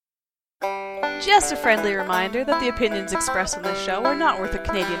Just a friendly reminder that the opinions expressed on this show are not worth a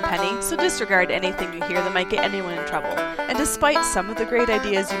Canadian penny, so disregard anything you hear that might get anyone in trouble. And despite some of the great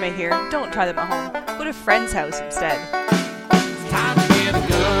ideas you may hear, don't try them at home. Go to a friend's house instead. It's time to get a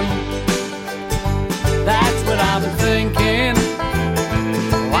gun. That's what I've been thinking.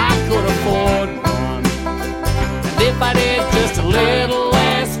 Oh, I could afford one. And if I did just a little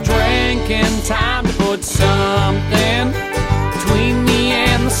less drinking, time to put something between me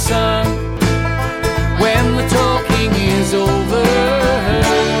and the sun. When the talking is over,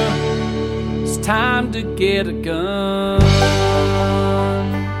 it's time to get a gun.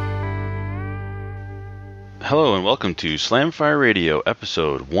 Hello and welcome to Slamfire Radio,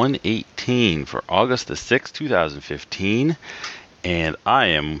 episode 118 for August the 6th, 2015. And I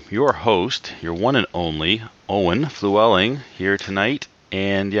am your host, your one and only, Owen Flewelling, here tonight.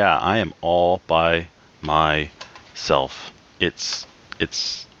 And yeah, I am all by myself. It's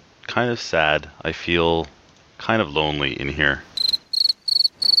kind of sad. I feel kind of lonely in here.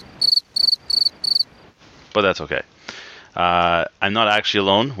 But that's okay. I'm not actually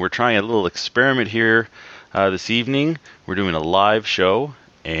alone. We're trying a little experiment here this evening. We're doing a live show,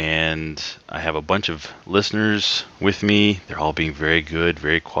 and I have a bunch of listeners with me. They're all being very good,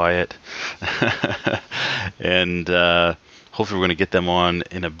 very quiet. And hopefully we're going to get them on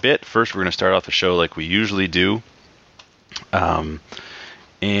in a bit. First, we're going to start off the show like we usually do.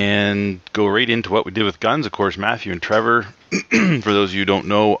 And go right into what we did with guns. Of course, Matthew and Trevor, for those of you who don't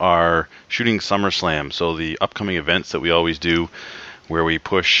know, are shooting SummerSlam. So the upcoming events that we always do, where we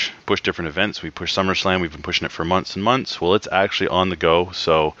push different events. We push SummerSlam. We've been pushing it for months and months. Well, it's actually on the go.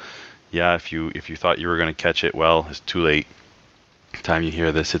 So, yeah, if you thought you were going to catch it, well, it's too late. By the time you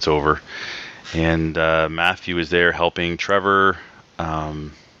hear this, it's over. And Matthew is there helping Trevor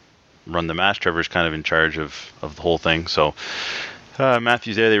run the match. Trevor's kind of in charge of the whole thing. So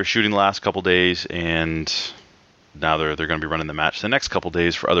Matthew's there. They were shooting the last couple days, and now they're going to be running the match the next couple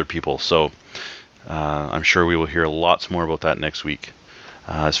days for other people. So I'm sure we will hear lots more about that next week.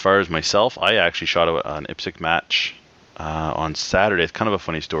 As far as myself, I actually shot an IPSC match on Saturday. It's kind of a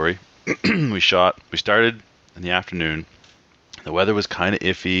funny story. We started in the afternoon. The weather was kind of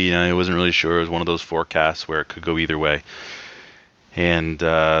iffy, and I wasn't really sure. It was one of those forecasts where it could go either way. And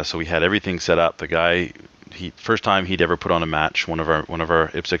so we had everything set up. The guy, first time he'd ever put on a match, one of our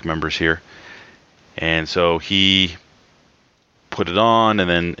IPSC members here. And so he put it on, and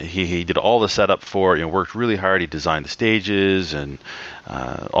then he did all the setup for it, worked really hard. He designed the stages and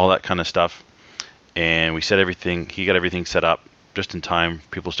all that kind of stuff. And he got everything set up just in time.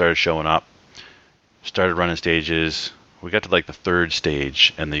 People started showing up, started running stages. We got to like the third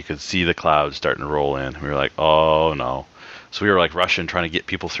stage, and you could see the clouds starting to roll in. We were like, oh no. So we were like rushing, trying to get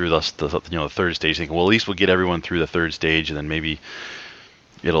people through the third stage, thinking, well, at least we'll get everyone through the third stage, and then maybe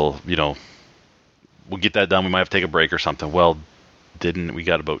we'll get that done. We might have to take a break or something. Well, we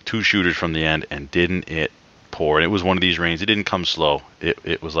got about 2 shooters from the end, and didn't it pour? And it was one of these rains. It didn't come slow.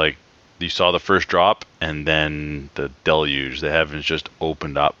 It was like you saw the first drop, and then the deluge. The heavens just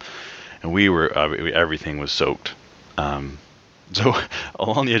opened up, and everything was soaked. So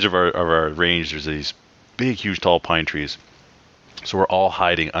along the edge of our range, there's these big, huge, tall pine trees. So we're all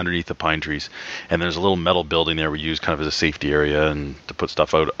hiding underneath the pine trees, and there's a little metal building there we use kind of as a safety area and to put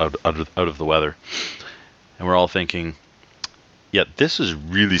stuff out of the weather. And we're all thinking, yeah, this is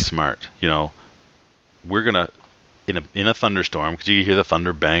really smart. We're gonna in a thunderstorm, because you hear the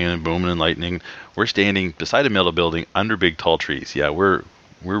thunder banging and booming and lightning. We're standing beside a metal building under big, tall trees. Yeah, we're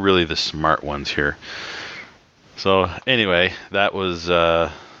really the smart ones here. So anyway, that was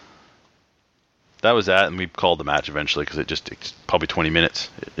that, and we called the match eventually because it's probably 20 minutes.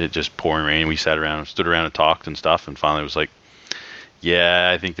 It just pouring rain. We stood around and talked and stuff, and finally it was like, yeah,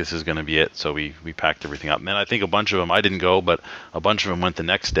 I think this is going to be it. So we packed everything up. And then I think a bunch of them, I didn't go, but a bunch of them went the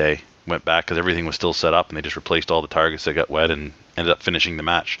next day, went back because everything was still set up, and they just replaced all the targets that got wet and ended up finishing the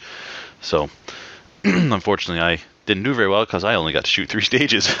match. So unfortunately, I didn't do very well because I only got to shoot 3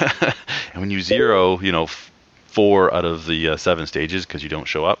 stages. And when you zero, 4 out of the 7 stages because you don't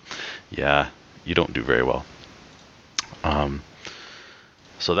show up, yeah, you don't do very well.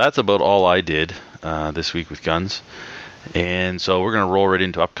 So that's about all I did this week with guns. And so we're going to roll right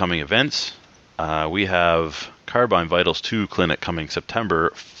into upcoming events. We have Carbine Vitals 2 Clinic coming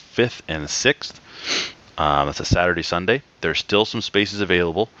September 5th and 6th. That's a Saturday, Sunday. There's still some spaces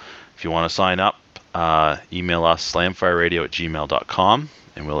available. If you want to sign up, email us slamfireradio@gmail.com,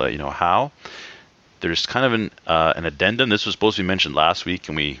 and we'll let you know how. There's kind of an addendum. This was supposed to be mentioned last week,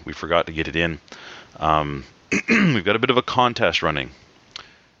 and we forgot to get it in. We've got a bit of a contest running.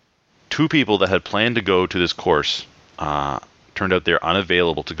 2 people that had planned to go to this course turned out they're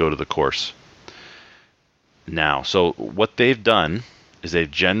unavailable to go to the course. now. So what they've done is they've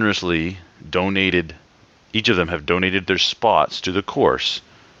generously donated, each of them have donated their spots to the course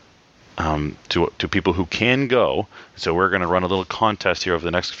to people who can go. So we're going to run a little contest here over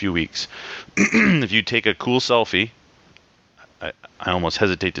the next few weeks. If you take a cool selfie, I almost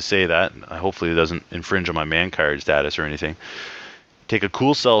hesitate to say that. Hopefully it doesn't infringe on my man card status or anything. Take a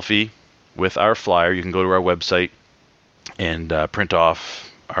cool selfie with our flyer. You can go to our website and print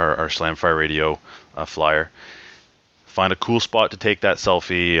off our Slamfire Radio flyer. Find a cool spot to take that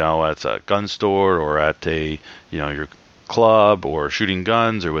selfie, at a gun store or at a, your club or shooting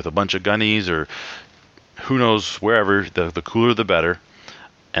guns or with a bunch of gunnies or who knows, wherever. The cooler the better.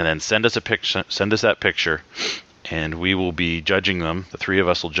 And then send us that picture, and we will be judging them. The three of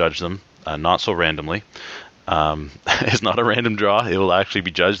us will judge them, not so randomly. It's not a random draw. It will actually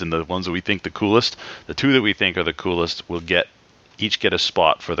be judged, and the ones that we think the coolest, the two that we think are the coolest, will each get a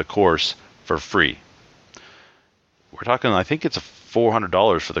spot for the course for free. We're talking, I think it's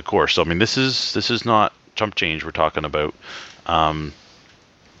 $400 for the course. So I mean, this is not chump change we're talking about.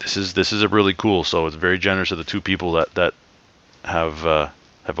 This is a really cool. So it's very generous of the two people that have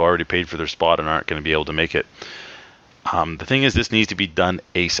already paid for their spot and aren't going to be able to make it. The thing is, this needs to be done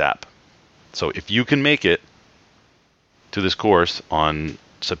ASAP. So if you can make it to this course on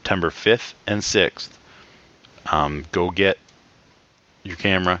September 5th and 6th, go get your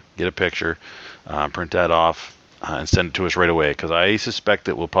camera, get a picture, print that off, and send it to us right away, because I suspect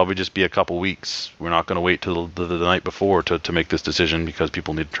it will probably just be a couple weeks. We're not going to wait till the night before to make this decision, because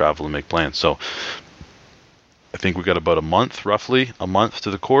people need to travel and make plans. So I think we've got about roughly a month to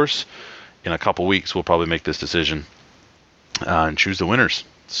the course. In a couple weeks, we'll probably make this decision and choose the winners.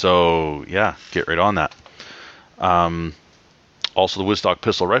 So yeah, get right on that. Also, the Woodstock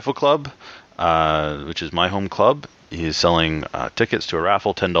Pistol Rifle Club, which is my home club, is selling tickets to a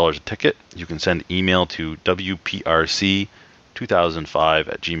raffle, $10 a ticket. You can send email to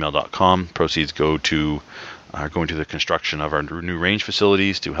wprc2005@gmail.com. Proceeds going to the construction of our new range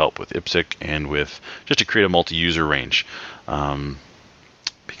facilities to help with IPSC and just to create a multi-user range.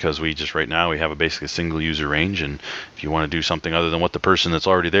 Because we just right now we have basically a single user range, and if you want to do something other than what the person that's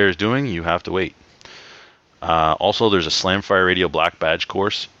already there is doing, you have to wait. Also, there's a Slamfire Radio Black Badge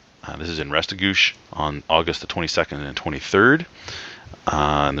course. This is in Restigouche on August the 22nd and 23rd.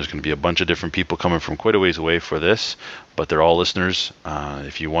 And there's going to be a bunch of different people coming from quite a ways away for this, but they're all listeners.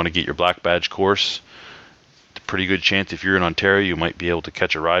 If you want to get your Black Badge course, it's a pretty good chance if you're in Ontario, you might be able to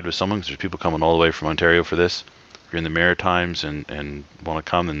catch a ride with someone, because there's people coming all the way from Ontario for this. If you're in the Maritimes and want to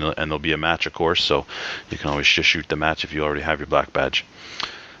come, and there'll be a match, of course, so you can always just shoot the match if you already have your Black Badge.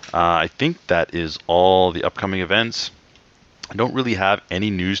 I think that is all the upcoming events. I don't really have any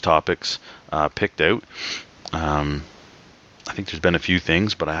news topics picked out. I think there's been a few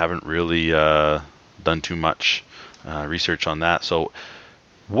things, but I haven't really done too much research on that. So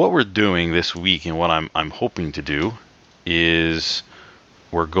what we're doing this week, and what I'm hoping to do, is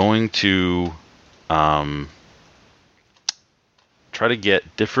we're going to try to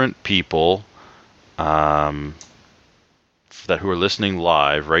get different people who are listening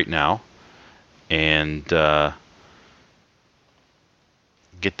live right now, and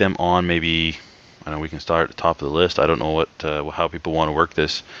get them on. Maybe, I know we can start at the top of the list. I don't know how people want to work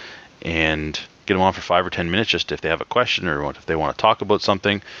this, and get them on for 5 or 10 minutes, just if they have a question or if they want to talk about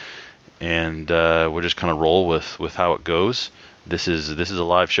something, and we'll just kind of roll with how it goes. This is a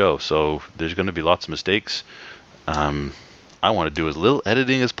live show, so there's going to be lots of mistakes. I want to do as little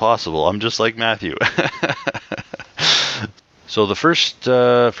editing as possible. I'm just like Matthew. So the first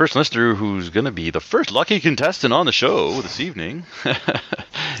listener, who's going to be the first lucky contestant on the show this evening,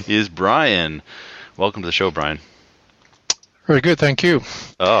 is Brian. Welcome to the show, Brian. Very good, thank you.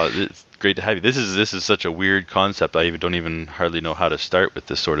 Oh, it's great to have you. This is such a weird concept. I don't even hardly know how to start with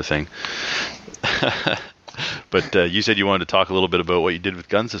this sort of thing. But you said you wanted to talk a little bit about what you did with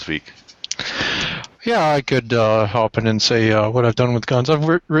guns this week. Yeah, I could hop in and say what I've done with guns. I've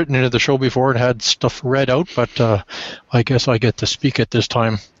written into the show before and had stuff read out, but I guess I get to speak it this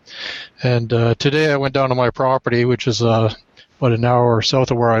time. And today I went down to my property, which is about an hour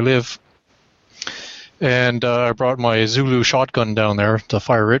south of where I live, and I brought my Zulu shotgun down there to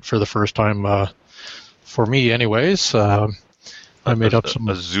fire it for the first time, for me anyways. I made up some...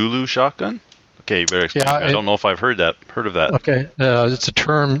 A Zulu shotgun? Okay, you better explain. Yeah, I don't know if I've heard of that. Okay, it's a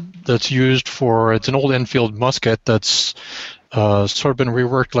term that's used for, it's an old Enfield musket that's sort of been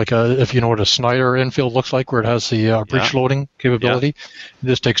reworked, like if you know what a Snyder Enfield looks like, where it has the breech loading capability. Yeah.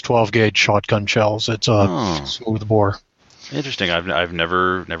 This takes 12 gauge shotgun shells. It's a smooth bore. Interesting. I've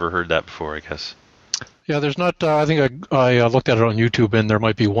never heard that before, I guess. Yeah, there's not. I think I looked at it on YouTube, and there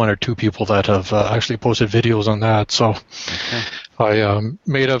might be one or two people that have actually posted videos on that. So I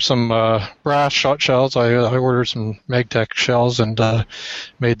made up some brass shot shells. I ordered some Magtech shells and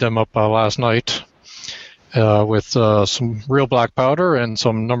made them up last night with some real black powder and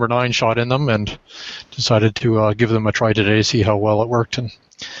some number 9 shot in them, and decided to give them a try today, see how well it worked. And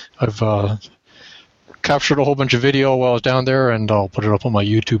I've captured a whole bunch of video while I was down there, and I'll put it up on my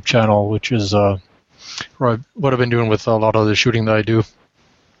YouTube channel, which is what I've been doing with a lot of the shooting that I do.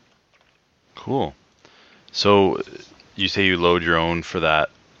 Cool. So you say you load your own for that,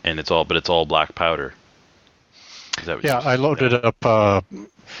 and it's all black powder. Is that what Yeah, I loaded it up.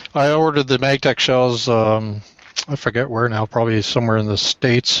 I ordered the Magtech shells. I forget where now, probably somewhere in the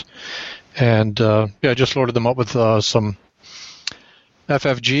States. And I just loaded them up with some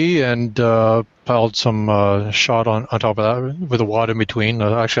FFG and piled some shot on top of that with a wad in between.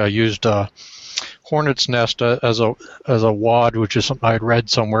 Actually, I used Hornet's Nest as a wad, which is something I had read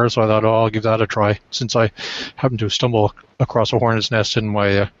somewhere, so I thought, I'll give that a try, since I happened to stumble across a Hornet's Nest in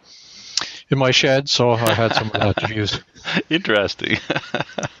my shed, so I had some of that to use. Interesting.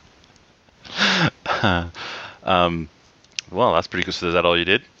 Well, that's pretty cool. So is that all you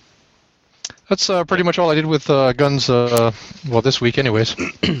did? That's pretty much all I did with guns, this week anyways.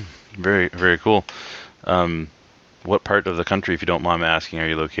 Very, very cool. What part of the country, if you don't mind me asking, are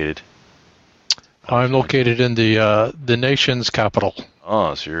you located? I'm located in the nation's capital.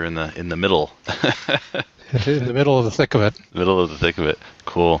 Oh, so you're in the middle. In the middle of the thick of it. Middle of the thick of it.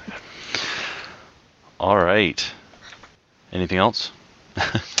 Cool. All right. Anything else?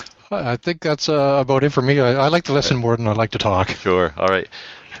 I think that's about it for me. I like to listen more than I like to talk. Sure. All right.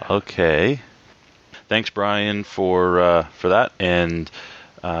 Okay. Thanks, Brian, for that. And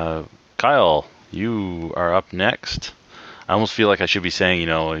Kyle, you are up next. I almost feel like I should be saying,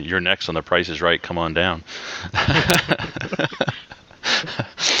 you're next on The Price is Right. Come on down.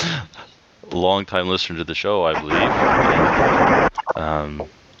 Long-time listener to the show, I believe.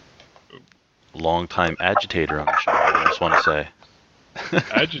 Long-time agitator on the show, I just want to say.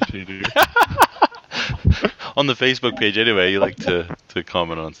 Agitator? On the Facebook page, anyway, you like to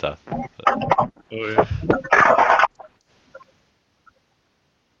comment on stuff. Oh,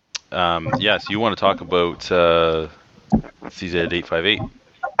 yeah. Yes, you want to talk about CZ858.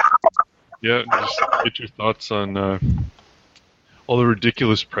 Yeah, just get your thoughts on all the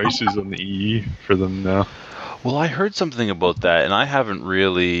ridiculous prices on the EE for them now. Well, I heard something about that, and I haven't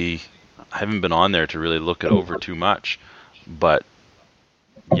been on there to really look it over too much. But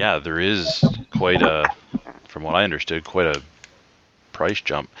yeah, there is from what I understood, quite a price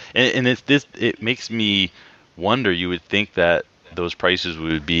jump. And it makes me wonder. You would think that those prices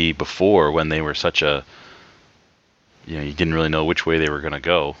would be before, when they were such a, you didn't really know which way they were going to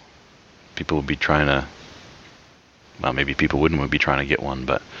go. People would be trying to, well, maybe people wouldn't be trying to get one,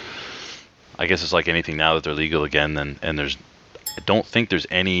 but I guess it's like anything now that they're legal again, and I don't think there's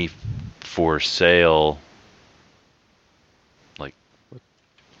any for sale, like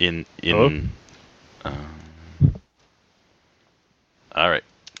in all right,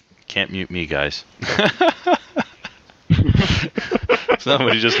 can't mute me, guys.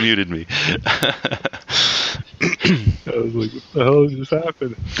 Somebody just muted me. I was like, what the hell just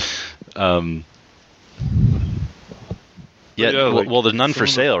happened? Well, there's none for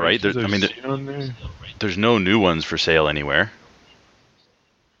sale, right? There's no new ones for sale anywhere,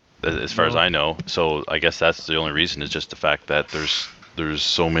 as far as I know. So I guess that's the only reason, is just the fact that there's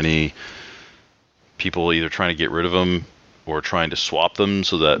so many people either trying to get rid of them or trying to swap them,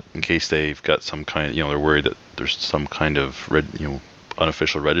 so that in case they've got some kind, they're worried that there's some kind of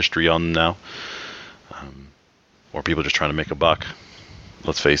unofficial registry on them now, or people just trying to make a buck.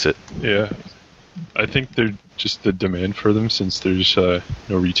 Let's face it. Yeah, I think they're just the demand for them, since there's no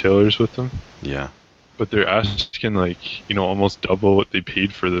retailers with them. Yeah. But they're asking almost double what they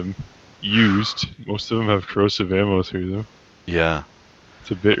paid for them used. Most of them have corrosive ammo through them. Yeah.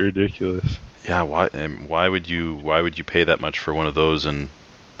 It's a bit ridiculous. Yeah. Why would you pay that much for one of those? And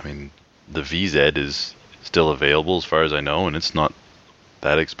I mean, the VZ is still available as far as I know, and it's not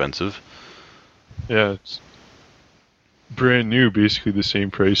that expensive. Yeah, it's brand new, basically the same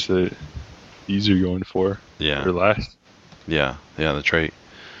price that these are going for. Yeah. Or less. Yeah, that's right.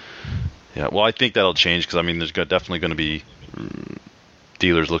 Yeah, well, I think that'll change, because there's definitely going to be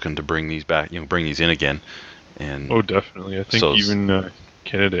dealers looking to bring these back, bring these in again. And oh, definitely. I think even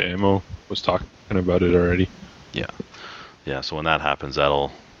Canada Ammo was talking about it already. Yeah. Yeah. So when that happens,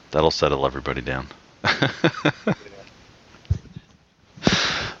 that'll settle everybody down.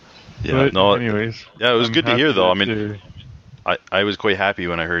 Yeah. But no. Anyways. Yeah, it was good to hear, though. I mean, I I was quite happy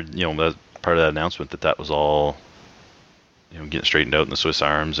when I heard, that part of that announcement that was all, getting straightened out in the Swiss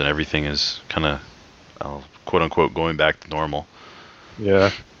Arms, and everything is kind of, quote unquote, going back to normal.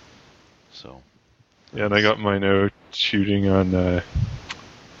 Yeah. So. Yeah, and I got mine out shooting on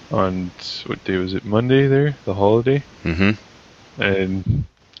what day was it? Monday there, the holiday. Mm-hmm. And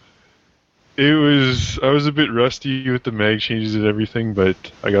I was a bit rusty with the mag changes and everything, but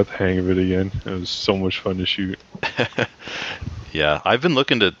I got the hang of it again. It was so much fun to shoot. Yeah, I've been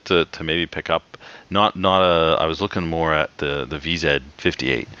looking to maybe pick up I was looking more at the VZ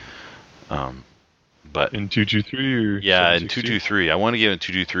 58. But in 223 or yeah, in 760? 223. I want to get in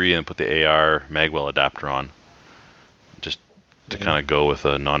 223 and put the AR Magwell adapter on, just to kind of go with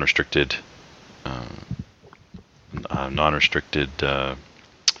a non-restricted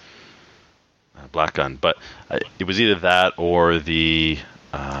black gun. But it was either that or the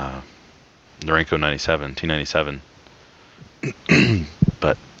Norenko 97, T97.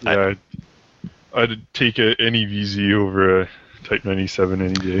 But yeah, I'd take any VZ over a Type 97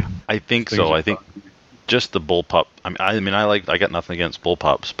 any day. I think so. I think just the bullpup. I mean, I got nothing against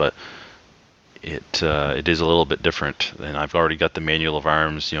bullpups, but it is a little bit different. And I've already got the manual of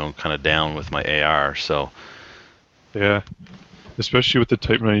arms, kind of down with my AR. So yeah, especially with the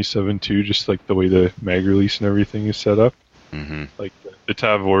Type 97 too, just like the way the mag release and everything is set up. Mm-hmm. Like the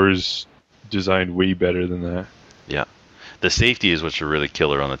Tavor is designed way better than that. Yeah, the safety is what's really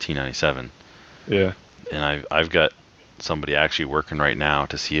killer on the T97. Yeah, and I've got somebody actually working right now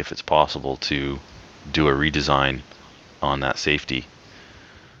to see if it's possible to do a redesign on that safety.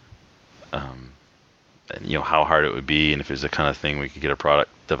 And how hard it would be, and if it's the kind of thing we could get a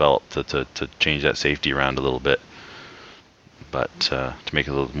product developed to change that safety around a little bit, but to make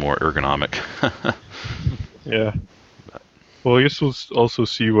it a little more ergonomic. Yeah. Well, I guess we'll also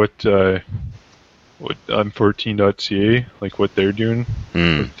see what M14.ca, like what they're doing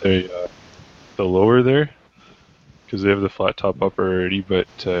with the lower there, because they have the flat top upper already, but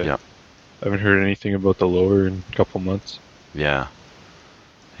I haven't heard anything about the lower in a couple months. Yeah,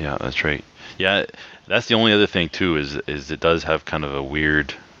 that's right. Yeah, that's the only other thing too, is it does have kind of a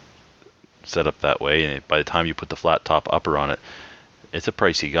weird setup that way, and by the time you put the flat top upper on it, it's a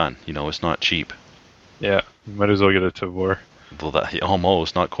pricey gun. It's not cheap. Yeah, you might as well get a Tavor. Well, that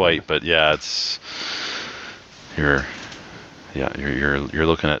almost, not quite, but yeah, you're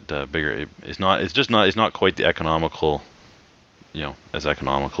looking at bigger. It's not quite the economical, as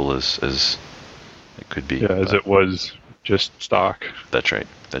economical as it could be. Yeah, as it was just stock. That's right.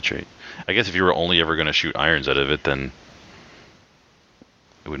 I guess if you were only ever going to shoot irons out of it, then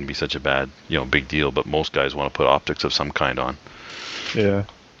it wouldn't be such a bad, big deal. But most guys want to put optics of some kind on. Yeah.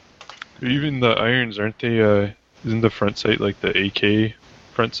 Even the irons, aren't they? Isn't the front sight like the AK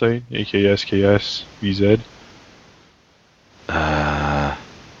front sight? AK, SKS, VZ?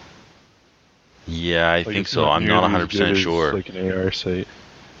 Yeah, I think so. I'm not 100% sure. Like an AR sight.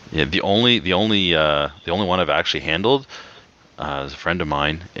 Yeah, the only one I've actually handled is a friend of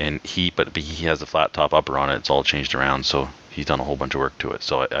mine, and he has the flat top upper on it. It's all changed around, so he's done a whole bunch of work to it.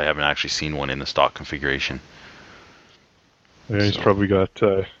 So I haven't actually seen one in the stock configuration. Yeah, he's probably got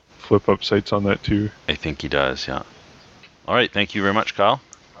flip up sights on that too. I think he does. Yeah. All right. Thank you very much, Kyle.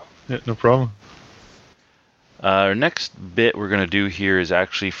 Yeah, no problem. Our next bit we're going to do here is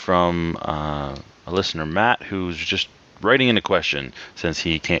actually from a listener, Matt, who's just writing in a question since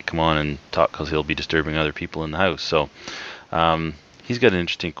he can't come on and talk because he'll be disturbing other people in the house. So he's got an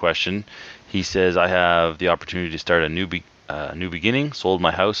interesting question. He says, I have the opportunity to start a new beginning, sold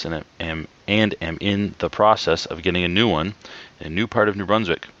my house, and am in the process of getting a new one in a new part of New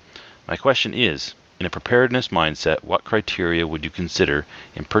Brunswick. My question is, in a preparedness mindset, what criteria would you consider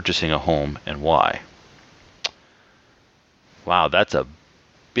in purchasing a home and why? Wow, that's a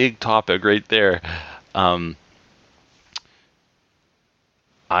big topic right there.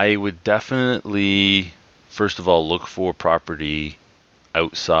 I would definitely, first of all, look for property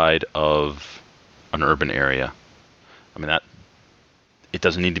outside of an urban area. I mean, it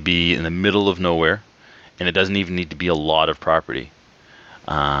doesn't need to be in the middle of nowhere, and it doesn't even need to be a lot of property.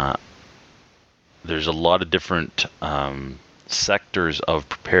 There's a lot of different sectors of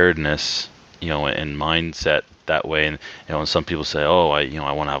preparedness, and mindset that way. And and some people say, oh,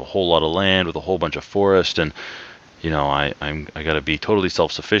 I want to have a whole lot of land with a whole bunch of forest, and I got to be totally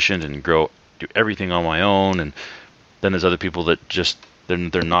self-sufficient and do everything on my own. And then there's other people that just they're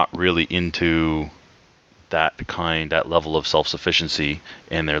not really into that level of self-sufficiency,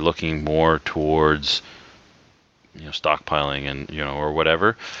 and they're looking more towards stockpiling and or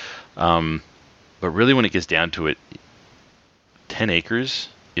whatever. But really, when it gets down to it, 10 acres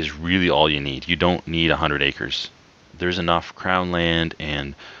is really all you need. You don't need 100 acres. There's enough crown land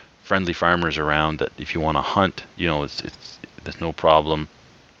and friendly farmers around that if you want to hunt, there's no problem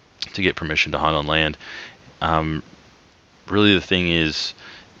to get permission to hunt on land. Really, the thing is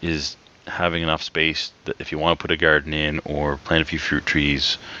having enough space that if you want to put a garden in or plant a few fruit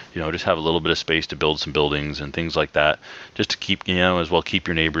trees, just have a little bit of space to build some buildings and things like that, just to keep, as well keep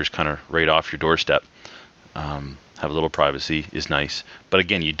your neighbors kind of right off your doorstep. Have a little privacy is nice, but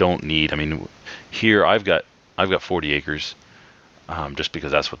again, you don't need. I mean, here I've got 40 acres, just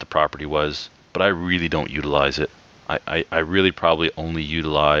because that's what the property was, but I really don't utilize it. I really probably only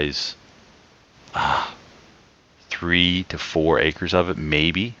utilize 3 to 4 acres of it,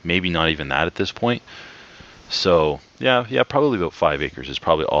 maybe not even that at this point. So yeah, probably about 5 acres is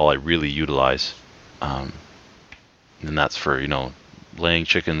probably all I really utilize, and that's for laying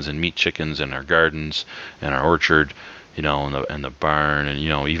chickens and meat chickens and our gardens and our orchard, and the barn, and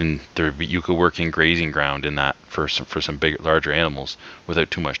even you could work in grazing ground in that for some larger animals without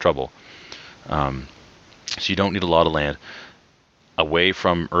too much trouble. So you don't need a lot of land. Away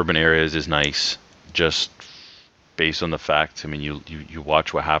from urban areas is nice, just based on the fact, I mean, you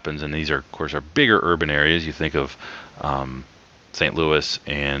watch what happens, and these are, of course, are bigger urban areas. You think of St. Louis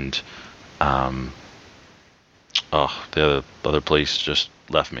and the other place just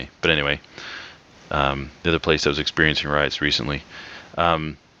left me. But anyway, the other place that was experiencing riots recently. The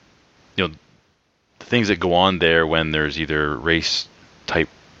things that go on there when there's either race type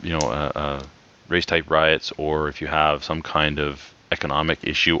riots, or if you have some kind of economic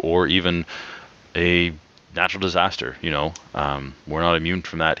issue, or even a natural disaster. We're not immune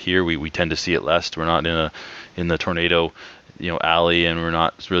from that here. We tend to see it less. We're not in the tornado alley, and we're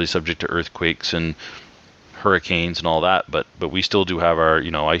not really subject to earthquakes and hurricanes and all that, but we still do have our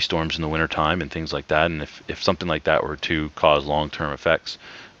ice storms in the wintertime and things like that. And if something like that were to cause long-term effects,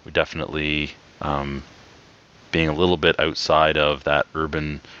 we definitely being a little bit outside of that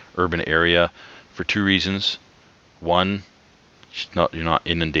urban area for 2 reasons. One, you're not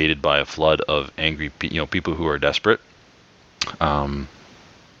inundated by a flood of angry people who are desperate.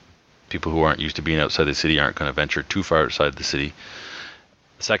 People who aren't used to being outside the city aren't going to venture too far outside the city.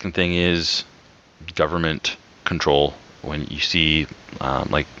 The second thing is government control. When you see,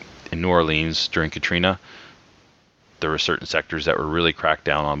 like in New Orleans during Katrina, there were certain sectors that were really cracked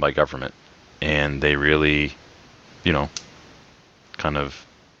down on by government, and they really, kind of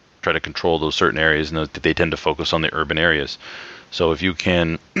try to control those certain areas, and they tend to focus on the urban areas. So if you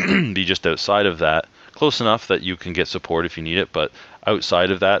can be just outside of that, close enough that you can get support if you need it, but outside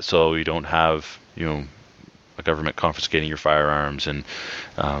of that, so you don't have, a government confiscating your firearms and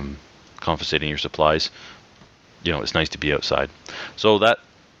confiscating your supplies, it's nice to be outside. So that,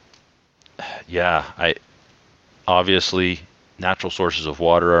 obviously natural sources of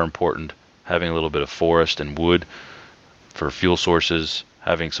water are important. Having a little bit of forest and wood for fuel sources,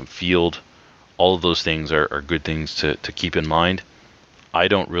 having some field, all of those things are good things to keep in mind. I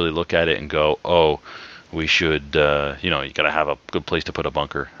don't really look at it and go, oh, we should, you got to have a good place to put a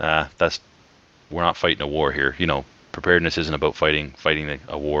bunker. We're not fighting a war here. Preparedness isn't about fighting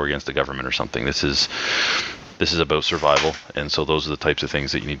a war against the government or something. This is about survival, and so those are the types of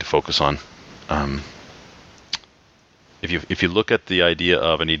things that you need to focus on. If you look at the idea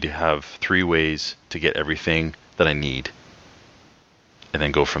of I need to have 3 ways to get everything that I need, and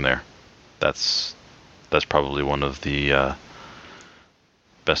then go from there, that's probably one of the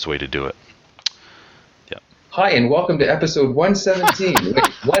best way to do it. Yeah. Hi, and welcome to episode 117,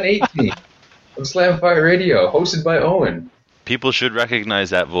 118 of Slamfire Radio, hosted by Owen. People should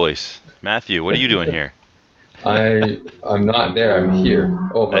recognize that voice. Matthew, what are you doing here? I'm not there. I'm here.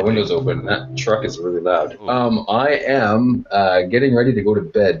 Oh, my window's open. That truck is really loud. I am getting ready to go to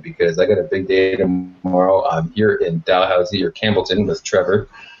bed because I got a big day tomorrow. I'm here in Dalhousie or Campbellton with Trevor.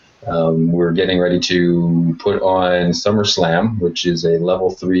 We're getting ready to put on SummerSlam, which is a level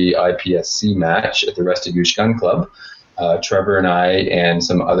 3 IPSC match at the Restigouche Gun Club. Trevor and I and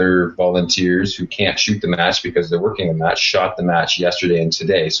some other volunteers who can't shoot the match because they're working the match shot the match yesterday and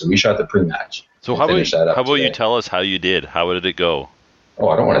today. So we shot the pre-match. So how about you tell us how you did? How did it go? Oh,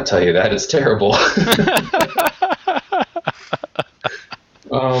 I don't want to tell you that. It's terrible.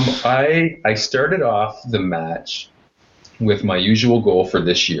 I started off the match with my usual goal for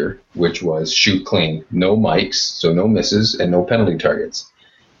this year, which was shoot clean. No mics, so no misses, and no penalty targets.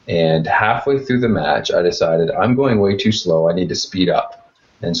 And halfway through the match, I decided I'm going way too slow. I need to speed up.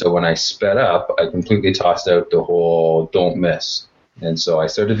 And so when I sped up, I completely tossed out the whole don't miss. And so I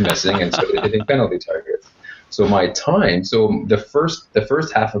started missing and started hitting penalty targets. So my time, the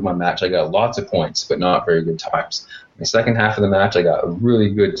first half of my match, I got lots of points, but not very good times. The second half of the match, I got really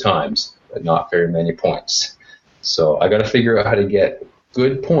good times, but not very many points. So I got to figure out how to get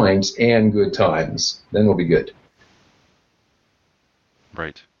good points and good times. Then we'll be good.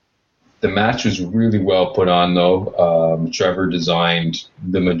 Right. The match was really well put on, though. Trevor designed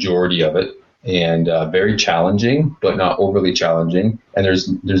the majority of it, and very challenging, but not overly challenging. And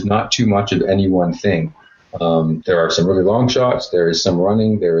there's not too much of any one thing. There are some really long shots. There is some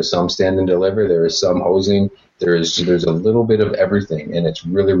running. There is some stand and deliver. There is some hosing. There's a little bit of everything, and it's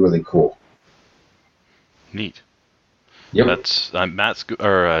really, really cool. Neat. Yep. That's Matt's,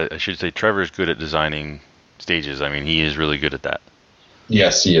 or I should say, Trevor's good at designing stages. I mean, he is really good at that.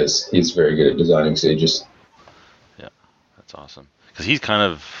 Yes, he is. He's very good at designing stages. Yeah, that's awesome. Because he's kind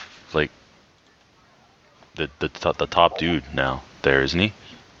of like the top dude now there, isn't he?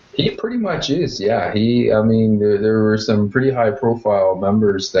 He pretty much is, yeah. There were some pretty high-profile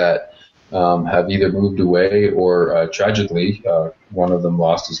members that have either moved away or, tragically, one of them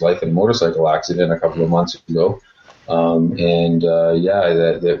lost his life in a motorcycle accident a couple of months ago. That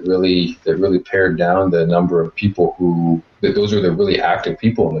really pared down the number of people those are the really active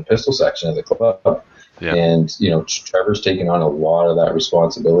people in the pistol section of the club. Yeah. And, Trevor's taken on a lot of that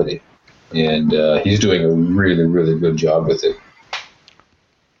responsibility. And he's doing a really, really good job with it.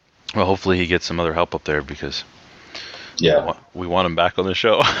 Well, hopefully he gets some other help up there because we want him back on the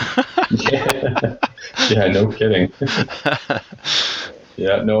show. Yeah, no kidding.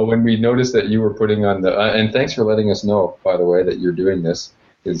 Yeah, no, when we noticed that you were putting on and thanks for letting us know, by the way, that you're doing this,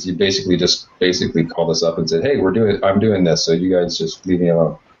 because you basically called us up and said, hey, I'm doing this, so you guys just leave me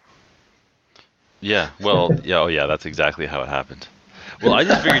alone. Yeah, well, that's exactly how it happened. Well, I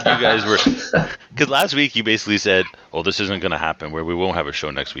just figured you guys were, because last week you basically said, "Oh, this isn't going to happen. Where we won't have a show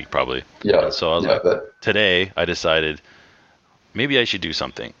next week, probably." Yeah. And so I was today I decided maybe I should do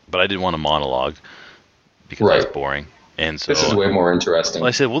something, but I didn't want a monologue because that's boring. And so this is way more interesting. Well,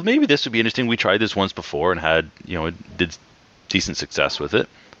 I said, well, maybe this would be interesting. We tried this once before and had, did decent success with it.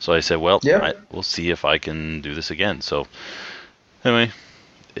 So I said, well, we'll see if I can do this again. So anyway,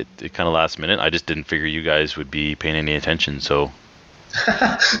 it kind of last minute. I just didn't figure you guys would be paying any attention, so.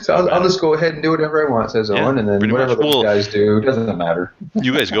 So I'll just go ahead and do whatever I want, says Owen, and then whatever those guys do doesn't matter.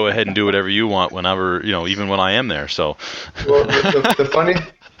 You guys go ahead and do whatever you want whenever, even when I am there. So. Well,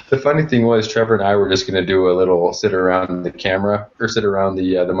 the funny thing was, Trevor and I were just going to do a little sit around the camera or sit around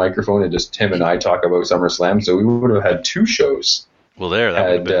the microphone and just Tim and I talk about SummerSlam. So we would have had two shows. Well, that would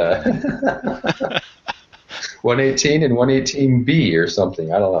have been 118 and 118B or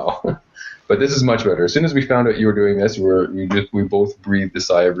something. I don't know. But this is much better. As soon as we found out you were doing this, we both breathed a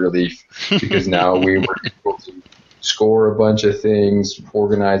sigh of relief because now we were able to score a bunch of things,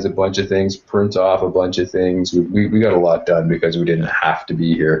 organize a bunch of things, print off a bunch of things. We got a lot done because we didn't have to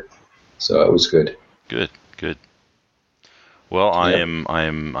be here, so it was good. Good. Well,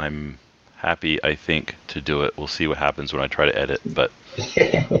 I'm happy, I think, to do it. We'll see what happens when I try to edit, but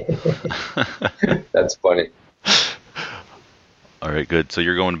that's funny. All right, good. So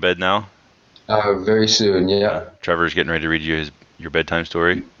you're going to bed now? Very soon, yeah. Trevor's getting ready to read you your bedtime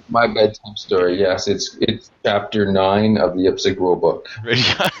story. My bedtime story, yes. It's chapter 9 of the Ipsic rule book.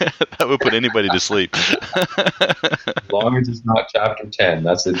 That would put anybody to sleep. As long as it's not chapter 10.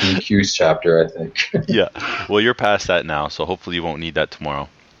 That's the DQ's chapter, I think. Yeah. Well, you're past that now, so hopefully you won't need that tomorrow.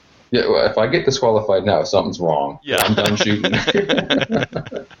 Yeah, well, if I get disqualified now, something's wrong. Yeah. I'm done shooting.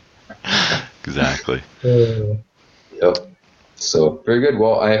 Exactly. Yep. So, very good.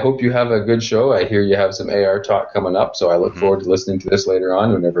 Well, I hope you have a good show. I hear you have some AR talk coming up, so I look forward to listening to this later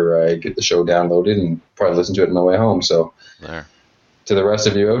on whenever I get the show downloaded and probably listen to it on my way home. So, to the rest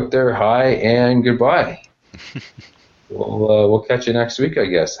of you out there, hi and goodbye. We'll catch you next week, I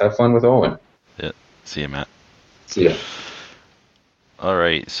guess. Have fun with Owen. Yeah. See you, Matt. See ya. All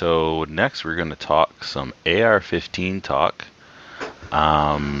right. So, next we're going to talk some AR-15 talk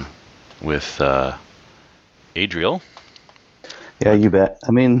with Adriel. Yeah, you bet.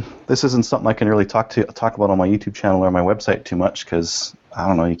 I mean, this isn't something I can really talk about on my YouTube channel or my website too much because, I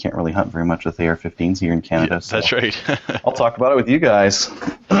don't know, you can't really hunt very much with AR-15s here in Canada. Yeah, that's right. I'll talk about it with you guys.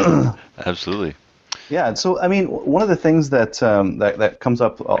 Absolutely. Yeah, so, I mean, one of the things that that comes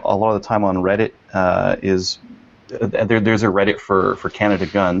up a lot of the time on Reddit is there's a Reddit for Canada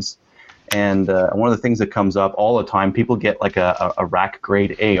Guns. And one of the things that comes up all the time, people get like a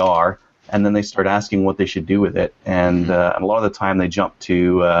rack-grade AR, and then they start asking what they should do with it. And a lot of the time they jump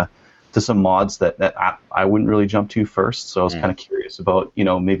to some mods that I wouldn't really jump to first. So I was kind of curious about,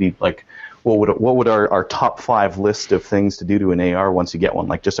 maybe like what would our top 5 list of things to do to an AR once you get one,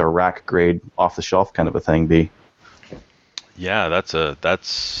 like just a rack grade off the shelf kind of a thing be? Yeah,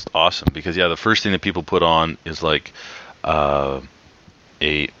 that's awesome because the first thing that people put on is like an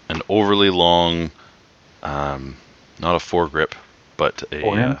overly long, not a foregrip, but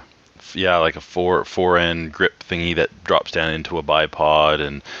Forehand? like a four-end grip thingy that drops down into a bipod,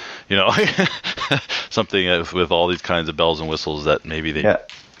 and something with all these kinds of bells and whistles that maybe they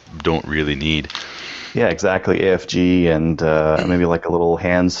don't really need. Yeah, exactly. AFG and maybe like a little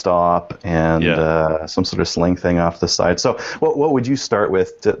hand stop and some sort of sling thing off the side. So, what would you start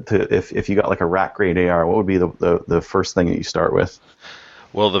with if you got like a rack grade AR? What would be the first thing that you start with?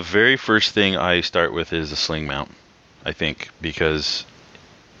 Well, the very first thing I start with is a sling mount, I think, because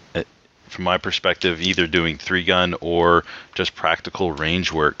from my perspective, either doing 3-gun or just practical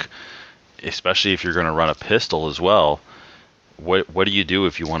range work, especially if you're going to run a pistol as well, what do you do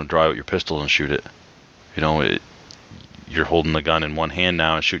if you want to draw out your pistol and shoot it? You're holding the gun in one hand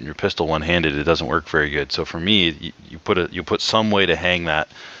now and shooting your pistol one-handed. It doesn't work very good. So for me, you put some way to hang that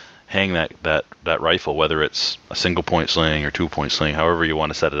rifle, whether it's a single point sling or 2-point sling, however you want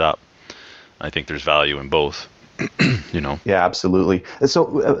to set it up. I think there's value in both. Yeah, absolutely.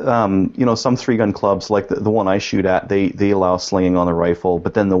 So some 3-gun clubs, like the one I shoot at, they allow slinging on the rifle,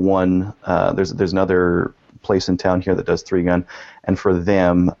 but then the one there's another place in town here that does 3-gun, and for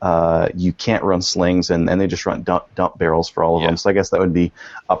them you can't run slings, and they just run dump barrels for all of them. So I guess that would be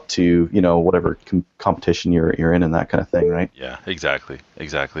up to whatever competition you're in and that kind of thing, right? Yeah, exactly.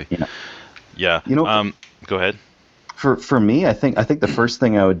 Yeah. Go ahead. For me, I think the first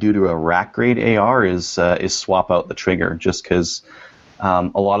thing I would do to a rack grade AR is swap out the trigger, just because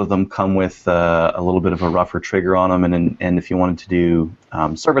a lot of them come with a little bit of a rougher trigger on them, and if you wanted to do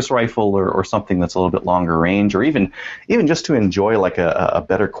service rifle or something that's a little bit longer range, or even just to enjoy like a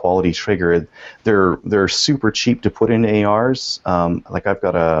better quality trigger, they're super cheap to put in ARs. Like I've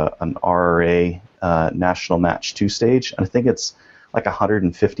got an RRA National Match 2-stage, and I think it's like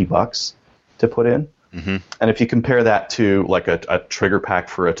 $150 to put in. Mm-hmm. And if you compare that to like a trigger pack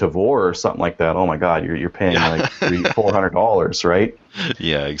for a Tavor or something like that, oh my God, you're paying like $300-400, right?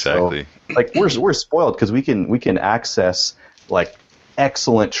 Yeah, exactly. So, like we're spoiled because we can access like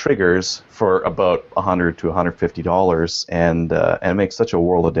excellent triggers for about $100 to $150, and it makes such a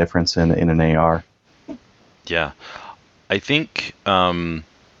world of difference in an AR. Yeah, I think probably.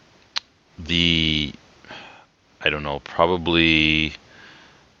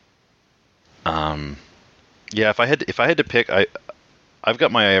 If I had to pick, I've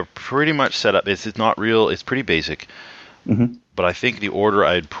got my pretty much set up. It's not real. It's pretty basic. Mm-hmm. But I think the order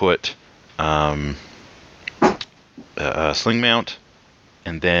I'd put a sling mount,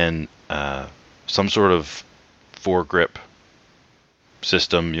 and then some sort of foregrip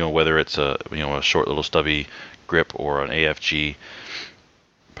system. Whether it's a short little stubby grip or an AFG.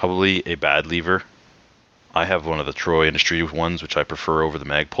 Probably a bad lever. I have one of the Troy Industry ones, which I prefer over the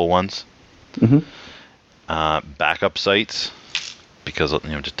Magpul ones. Mm-hmm. Backup sights, because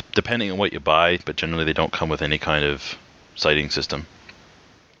just depending on what you buy, but generally they don't come with any kind of sighting system.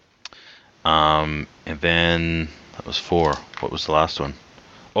 And then that was 4. What was the last one?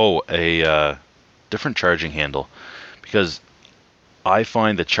 Oh, a different charging handle, because I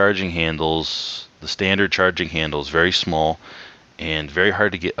find the charging handles, the standard charging handles, very small and very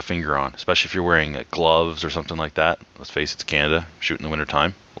hard to get a finger on, especially if you're wearing gloves or something like that. Let's face it, it's Canada. Shoot in the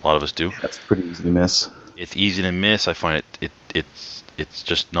wintertime. A lot of us do. That's pretty easy to miss. It's easy to miss. I find it's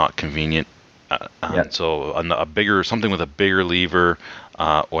just not convenient. So a bigger, something with a bigger lever,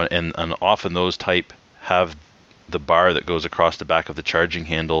 and often those type have the bar that goes across the back of the charging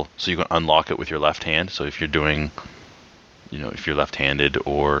handle, so you can unlock it with your left hand. So if you're doing, if you're left-handed,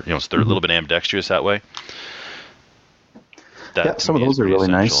 or so they're a little bit ambidextrous that way. Some of those are really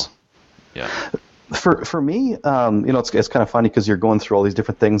nice. Yeah. For me, it's kind of funny because you're going through all these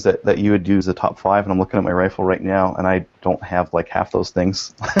different things that you would use the top 5, and I'm looking at my rifle right now, and I don't have like half those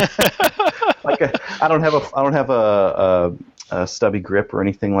things. I don't have a stubby grip or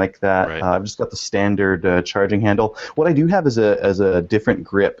anything like that. Right. I've just got the standard charging handle. What I do have is a different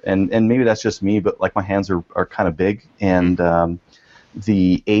grip, and maybe that's just me, but like my hands are kind of big, and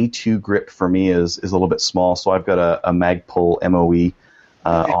the A2 grip for me is a little bit small, so I've got a Magpul MOE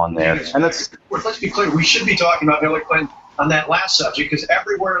on there. And let's be clear, we should be talking about Hillary Clinton on that last subject, because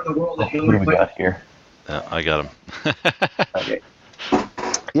everywhere in the world that Hillary Clinton... What do we got here? I got him. Okay.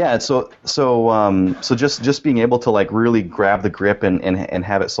 Yeah, so just being able to like really grab the grip and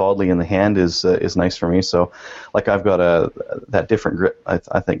have it solidly in the hand is nice for me. So like I've got that different grip.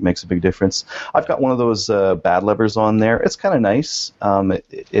 I think makes a big difference. I've got one of those bad levers on there. It's kind of nice.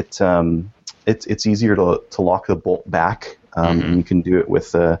 It's easier to lock the bolt back. And you can do it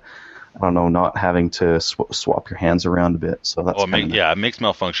with not having to swap your hands around a bit. So that's it makes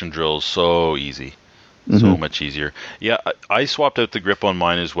malfunction drills so easy. So much easier. Yeah, I swapped out the grip on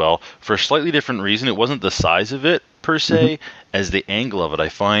mine as well for a slightly different reason. It wasn't the size of it per se, as the angle of it. I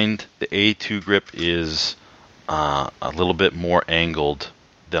find the A2 grip is a little bit more angled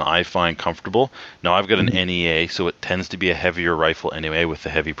than I find comfortable. Now I've got an NEA, so it tends to be a heavier rifle anyway with the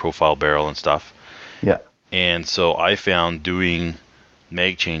heavy profile barrel and stuff. Yeah. And so I found doing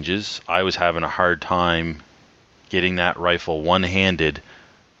mag changes, I was having a hard time getting that rifle one-handed,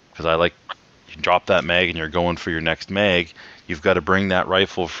 because I like, you drop that mag and you're going for your next mag, you've got to bring that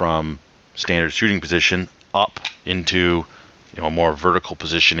rifle from standard shooting position up into, you know, a more vertical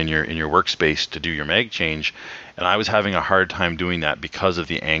position in your workspace to do your mag change, and I was having a hard time doing that because of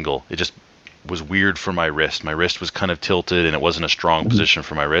the angle. It just was weird for my wrist. My wrist was kind of tilted and it wasn't a strong position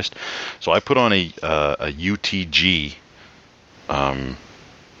for my wrist. So I put on a UTG. I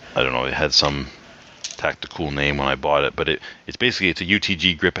don't know, it had some tactical name when I bought it, but it's basically, it's a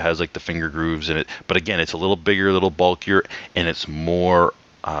UTG grip. It has like the finger grooves in it, but again, it's a little bigger, a little bulkier, and it's more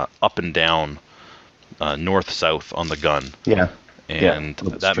up and down, north-south on the gun. Yeah. And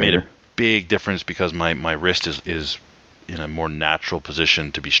that made a big difference because my wrist is in a more natural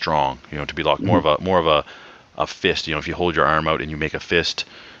position to be strong, you know, to be locked, more of a fist. You know, if you hold your arm out and you make a fist,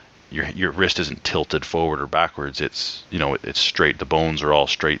 your wrist isn't tilted forward or backwards. It's, you know, it's straight. The bones are all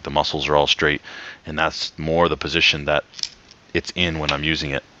straight. The muscles are all straight, and that's more the position that it's in when I'm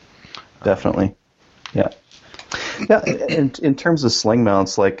using it. Definitely. Yeah. Yeah. In terms of sling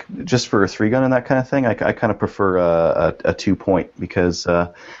mounts, like just for a 3-gun and that kind of thing, I kind of prefer a 2-point because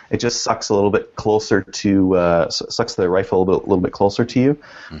it just sucks a little bit closer to sucks the rifle a little bit closer to you,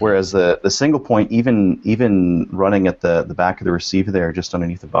 whereas the single point, even running at the back of the receiver there, just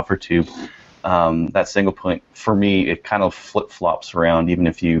underneath the buffer tube, that single point for me, it kind of flip-flops around even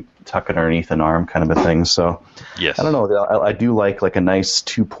if you tuck it underneath an arm, kind of a thing. So yes, I don't know, I do like a nice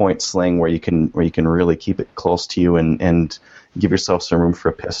 2-point sling where you can really keep it close to you and give yourself some room for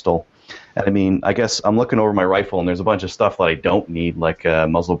a pistol. And I mean, I guess I'm looking over my rifle and there's a bunch of stuff that I don't need, like a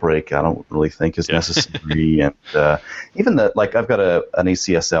muzzle brake. I don't really think is necessary. And even like I've got an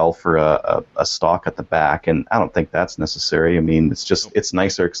ACSL for a stock at the back, and I don't think that's necessary. I mean, it's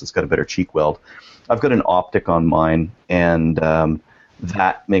nicer because it's got a better cheek weld. I've got an optic on mine, and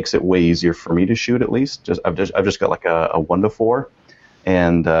that makes it way easier for me to shoot. At least, I've just got like a 1-4,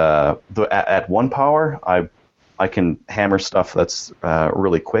 and at 1 power, I can hammer stuff that's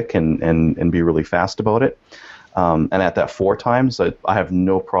really quick and be really fast about it. And at that 4 times, I have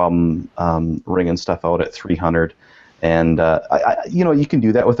no problem ringing stuff out at 300. And you can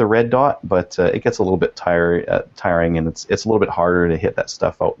do that with a red dot, but it gets a little bit tiring, and it's a little bit harder to hit that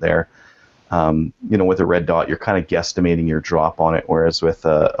stuff out there. With a red dot, you're kind of guesstimating your drop on it, whereas with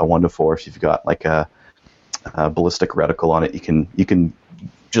a 1-4, if you've got like a ballistic reticle on it, you can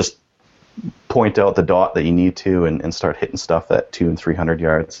just point out the dot that you need to and start hitting stuff at 200 and 300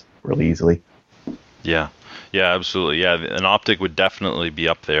 yards really easily. Yeah, absolutely. Yeah, an optic would definitely be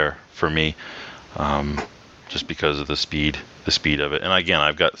up there for me, just because of the speed of it. And again,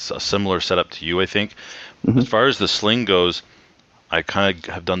 I've got a similar setup to you, I think. As far as the sling goes, I kind of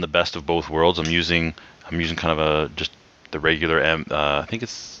have done the best of both worlds. I'm using kind of just the regular I think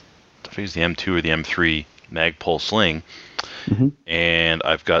it's the M2 or the M3 Magpul sling. And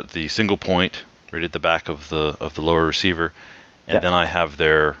I've got the single point right at the back of the lower receiver, and then I have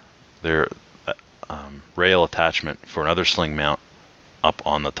their rail attachment for another sling mount up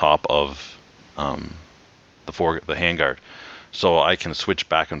on the top of the handguard, so I can switch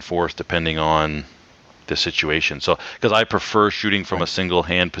back and forth depending on the situation. So because I prefer shooting from a single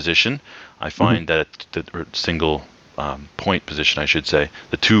hand position, I find that the single point position, I should say,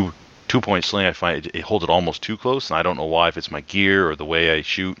 the two-point sling, I find it holds it almost too close, and I don't know why, if it's my gear or the way I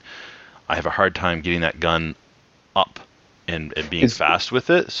shoot. I have a hard time getting that gun up and being fast with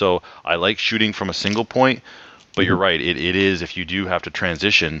it. So I like shooting from a single point, but you're right, it is, if you do have to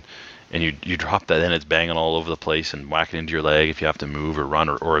transition and you drop that, then it's banging all over the place and whacking into your leg if you have to move or run,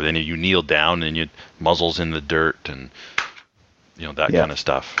 or then you kneel down and your muzzle's in the dirt and that kind of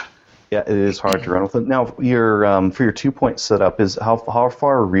stuff. Yeah, it is hard to run with it. Now, for your 2-point setup, is how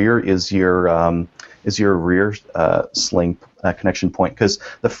far rear is your rear sling connection point? Because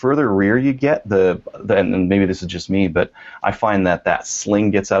the further rear you get, and maybe this is just me, but I find that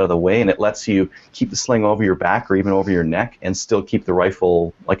sling gets out of the way, and it lets you keep the sling over your back or even over your neck and still keep the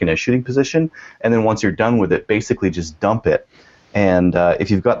rifle like in a shooting position. And then once you're done with it, basically just dump it. And if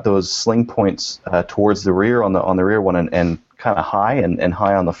you've got those sling points towards the rear on the rear one and kind of high and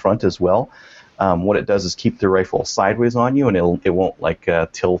high on the front as well, what it does is keep the rifle sideways on you, and it won't like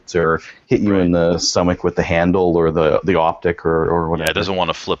tilt or hit you in the stomach with the handle or the optic or whatever. Yeah, it doesn't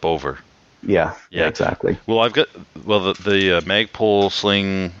want to flip over. Yeah, exactly. Well, I've got the Magpul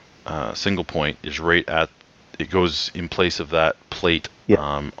sling single point is right at. It goes in place of that plate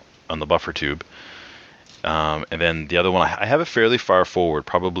on the buffer tube. And then the other one, I have it fairly far forward,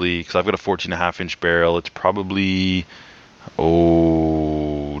 probably because I've got a 14.5-inch barrel. It's probably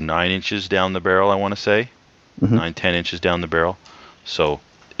 9 inches down the barrel, I want to say. 9-10 inches down the barrel. So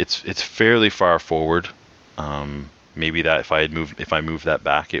it's fairly far forward. Maybe that if I moved that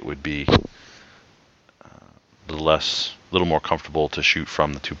back, it would be a little more comfortable to shoot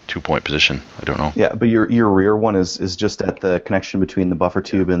from the two-point position. I don't know. Yeah, but your rear one is just at the connection between the buffer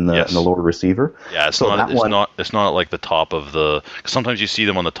tube and the lower receiver. Yeah, it's not like the top of the. Cause sometimes you see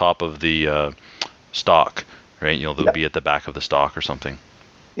them on the top of the stock, right? They'll be at the back of the stock or something.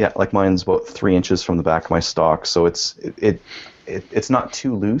 Yeah, like mine's about 3 inches from the back of my stock, so it's not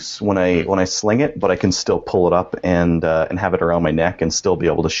too loose when I sling it, but I can still pull it up and have it around my neck and still be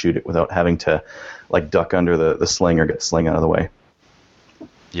able to shoot it without having to like duck under the sling or get the sling out of the way.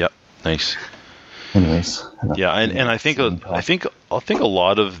 Yep, nice. Anyways. Yeah, and I think a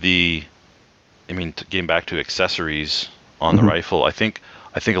lot of the, getting back to accessories on the rifle, I think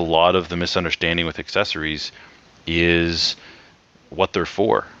a lot of the misunderstanding with accessories is what they're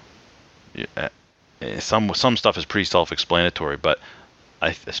for. Some stuff is pretty self-explanatory, but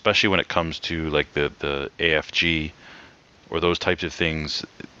especially when it comes to like the AFG or those types of things,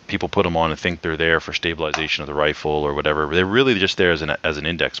 people put them on and think they're there for stabilization of the rifle or whatever. They're really just there as an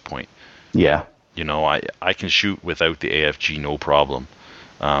index point. Yeah. I can shoot without the AFG, no problem.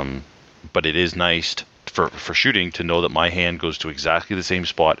 But it is nice for shooting to know that my hand goes to exactly the same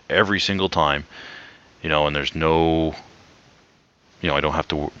spot every single time. And there's no. I don't have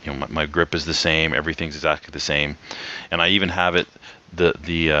to. My grip is the same. Everything's exactly the same, and I even have it.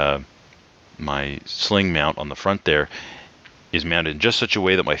 My sling mount on the front there is mounted in just such a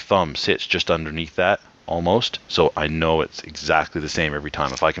way that my thumb sits just underneath that almost, so I know it's exactly the same every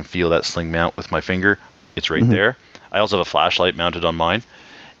time. If I can feel that sling mount with my finger, it's right there. I also have a flashlight mounted on mine,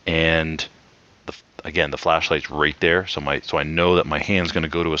 and the flashlight's right there, so I know that my hand's going to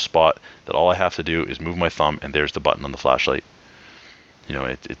go to a spot that all I have to do is move my thumb, and there's the button on the flashlight.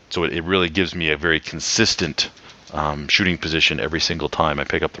 So it really gives me a very consistent shooting position every single time I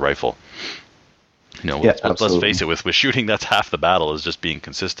pick up the rifle. Let's face it, with shooting, that's half the battle, is just being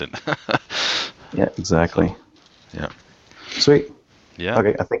consistent. Yeah, exactly. Yeah. Sweet. Yeah.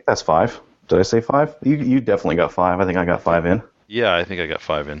 Okay, I think that's 5. Did I say 5? You definitely got 5. I think I got 5 in. Yeah, I think I got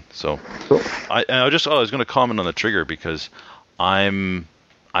 5 in. So, cool. I was going to comment on the trigger because I'm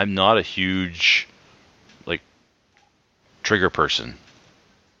not a huge trigger person.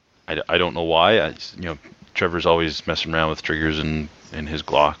 I don't know why. Trevor's always messing around with triggers in his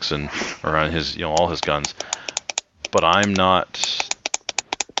Glocks and around his all his guns, but I'm not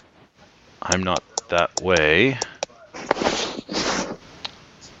that way.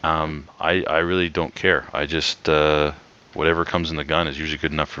 I really don't care. I just whatever comes in the gun is usually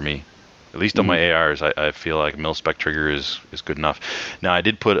good enough for me. At least on my ARs, I feel like mil-spec trigger is good enough. Now I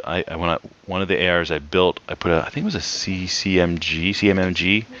did put one of the ARs I built, I put I think it was a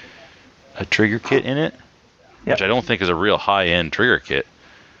CMMG a trigger kit in it, which I don't think is a real high-end trigger kit.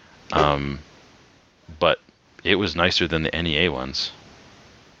 But it was nicer than the NEA ones.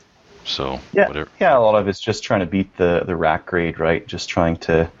 So whatever. Yeah, a lot of it's just trying to beat the rack grade, right? Just trying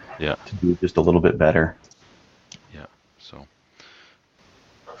to do just a little bit better. Yeah. So.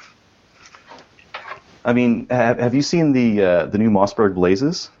 Have you seen the new Mossberg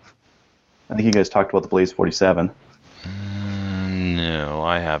Blazes? I think you guys talked about the Blaze 47. No,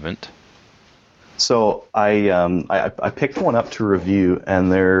 I haven't. So I picked one up to review,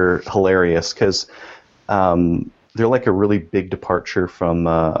 and they're hilarious because they're like a really big departure from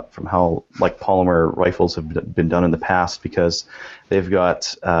how like polymer rifles have been done in the past, because they've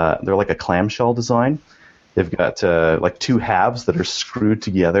got they're like a clamshell design. They've got like two halves that are screwed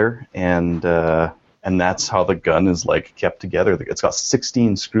together, and that's how the gun is like kept together. It's got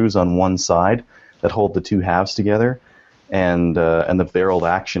 16 screws on one side that hold the two halves together. And the barreled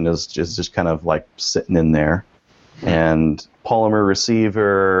action is just kind of like sitting in there, and polymer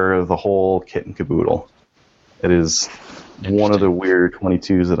receiver, the whole kit and caboodle. It is one of the weird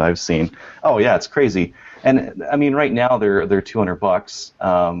 22s that I've seen. Oh yeah, it's crazy. And right now they're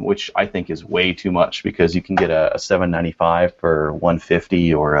 $200, which I think is way too much, because you can get a $795 for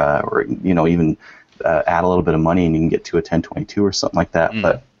 $150, or even add a little bit of money and you can get to a 1022 or something like that.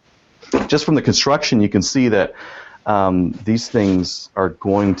 But just from the construction, you can see that. These things are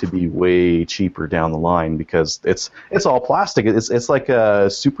going to be way cheaper down the line, because it's all plastic. It's like a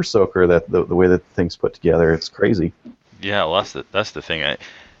Super Soaker, that the way that the thing's put together. It's crazy. Yeah, well, that's the thing.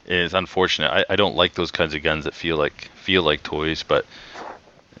 It's unfortunate. I don't like those kinds of guns that feel like toys, but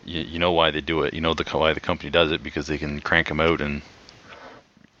you know why they do it. You know why the company does it, because they can crank them out and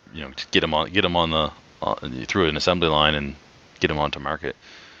just get them on the through an assembly line and get them onto market.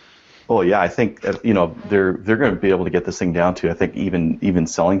 Oh yeah, I think they're going to be able to get this thing down to, I think, even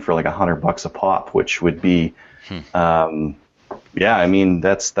selling for like $100 a pop, which would be, yeah, I mean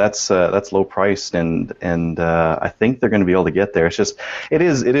that's low priced, and I think they're going to be able to get there. It's just it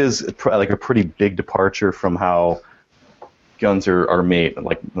is like a pretty big departure from how guns are made.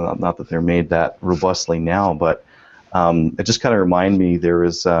 Like, not that they're made that robustly now, but it just kind of reminded me.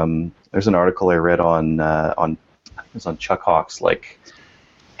 There's an article I read on it was on Chuck Hawks like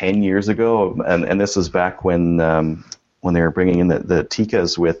 10 years ago, and this was back when they were bringing in the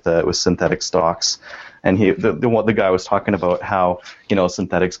Tikkas with synthetic stocks, and the guy was talking about how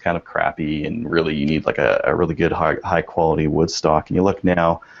synthetic's kind of crappy, and really you need like a really good high quality wood stock. And you look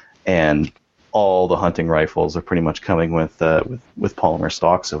now, and all the hunting rifles are pretty much coming with polymer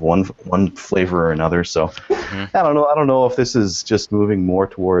stocks of one flavor or another. So I don't know if this is just moving more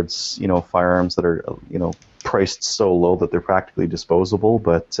towards firearms that are priced so low that they're practically disposable,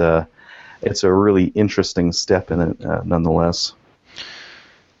 but it's a really interesting step in it nonetheless.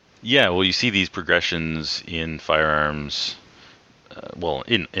 Yeah, well, you see these progressions in firearms,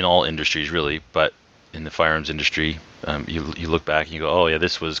 in all industries really, but in the firearms industry, you look back and you go, oh yeah,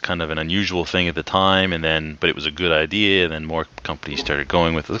 this was kind of an unusual thing at the time, but it was a good idea, and then more companies started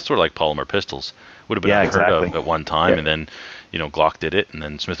going with it. It's sort of like polymer pistols. Would have been unheard of at one time, and then Glock did it, and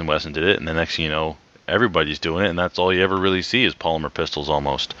then Smith & Wesson did it, and the next thing you know, everybody's doing it, and that's all you ever really see is polymer pistols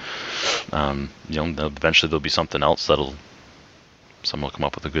almost. Eventually there'll be something else someone will come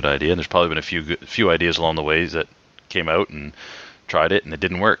up with a good idea, and there's probably been a few ideas along the ways that came out and tried it and it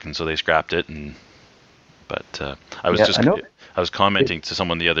didn't work, and so they scrapped it. But I was commenting to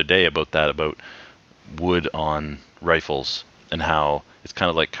someone the other day about wood on rifles, and how it's kind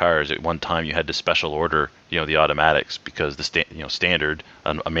of like cars. At one time you had to special order the automatics, because the standard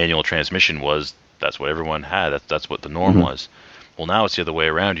a manual transmission that's what everyone had. That's what the norm was. Well, now it's the other way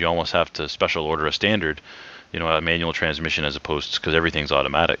around. You almost have to special order a standard, a manual transmission, as opposed to, because everything's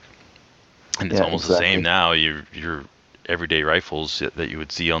automatic. And it's almost the same now. Your everyday rifles that you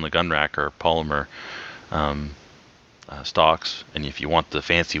would see on the gun rack are polymer stocks, and if you want the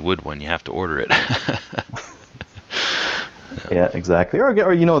fancy wood one, you have to order it. Yeah, exactly. Or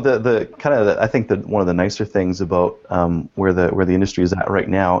the kind of I think that one of the nicer things about where the industry is at right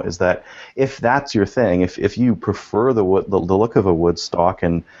now is that if that's your thing, if you prefer the look of a wood stock,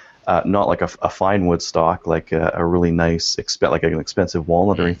 and not like a fine wood stock, like a really nice like an expensive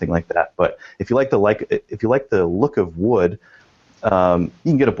walnut or anything like that, but if you like the look of wood, you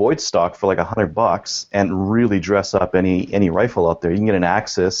can get a Boyd stock for like $100 and really dress up any rifle out there. You can get an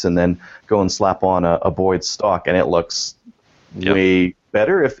Axis and then go and slap on a Boyd stock, and it looks way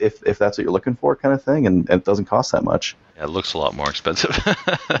better if that's what you're looking for, kind of thing, and it doesn't cost that much. Yeah, it looks a lot more expensive.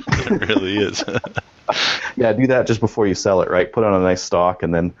 It really is. Yeah, do that just before you sell it, right? Put on a nice stock,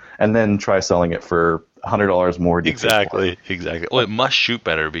 and then try selling it for $100 more. Exactly. Well, it must shoot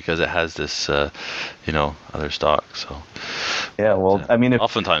better because it has this, other stock. So. Yeah, well, I mean,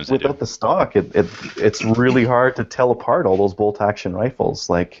 oftentimes without the stock, it's really hard to tell apart all those bolt action rifles.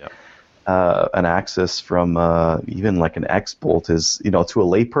 Like an Axis from even like an X-Bolt is, to a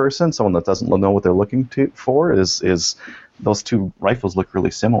layperson, someone that doesn't know what they're looking for, is those two rifles look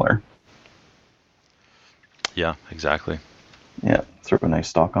really similar. Yeah, exactly. Yeah, throw a nice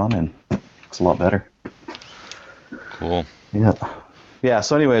stock on and looks a lot better. Cool. Yeah.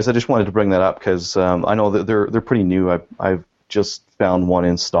 So, anyways, I just wanted to bring that up because I know that they're pretty new. I've just found one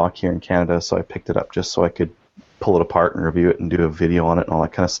in stock here in Canada, so I picked it up just so I could pull it apart and review it and do a video on it and all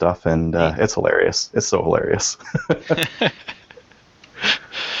that kind of stuff. And it's hilarious. It's so hilarious.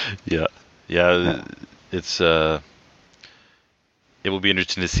 Yeah. It's it will be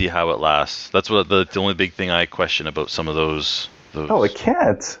interesting to see how it lasts. That's what the only big thing I question about some of those. Oh, it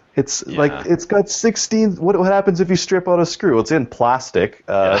can't. It's like it's got 16. What happens if you strip out a screw? It's in plastic,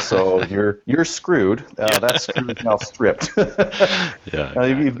 so you're screwed. That screw is now stripped.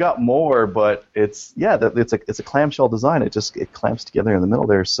 You've got more, but it's a clamshell design. It clamps together in the middle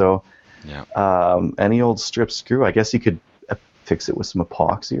there. So any old stripped screw, I guess you could fix it with some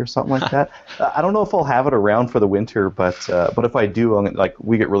epoxy or something like that. I don't know if I'll have it around for the winter, but if I do,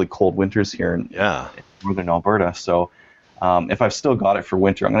 we get really cold winters here in northern Alberta, so. If I've still got it for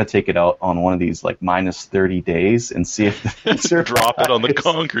winter, I'm going to take it out on one of these like minus 30 days and see if drop it on the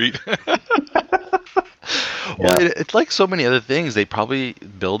concrete. Well, it's like so many other things. They probably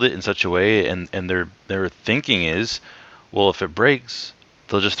build it in such a way, and their thinking is, well, if it breaks,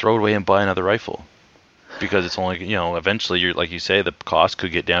 they'll just throw it away and buy another rifle, because it's only, eventually, you're like you say, the cost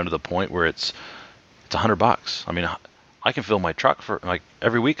could get down to the point where it's $100. I mean, I can fill my truck for, like,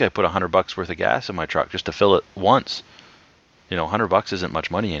 every week I put $100 worth of gas in my truck just to fill it once. $100 isn't much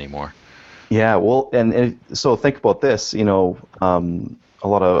money anymore. Yeah, well, and so think about this. A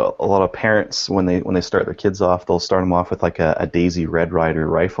lot of parents, when they start their kids off, they'll start them off with like a Daisy Red Ryder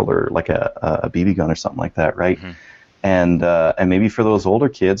rifle or like a BB gun or something like that, right? Mm-hmm. And maybe for those older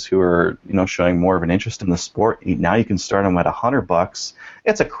kids who are showing more of an interest in the sport, now you can start them at $100.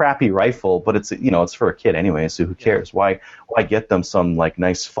 It's a crappy rifle, but it's it's for a kid anyway, so who cares? Why get them some like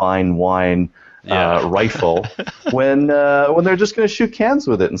nice fine wine rifle when they're just going to shoot cans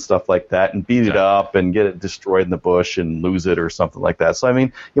with it and stuff like that and beat it up and get it destroyed in the bush and lose it or something like that. So I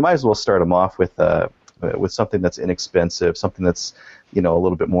mean, you might as well start them off with something that's inexpensive, something that's a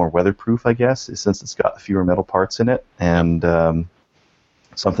little bit more weatherproof, I guess, since it's got fewer metal parts in it, and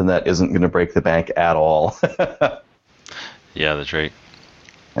something that isn't going to break the bank at all. Yeah, that's right.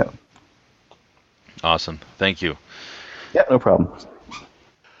 Yeah. Awesome. Thank you. Yeah, no problem.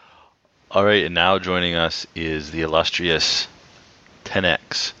 All right, and now joining us is the illustrious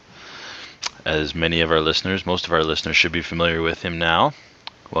 10X. As most of our listeners should be familiar with him now.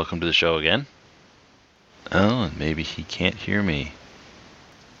 Welcome to the show again. Oh, and maybe he can't hear me.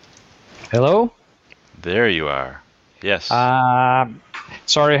 Hello? There you are. Yes.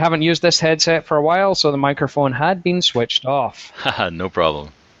 Sorry, I haven't used this headset for a while, so the microphone had been switched off. No problem.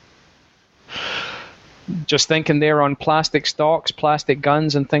 Just thinking there on plastic stocks, plastic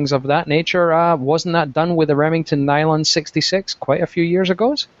guns, and things of that nature. Wasn't that done with the Remington Nylon 66 quite a few years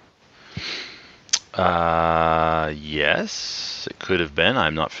ago? Yes, it could have been.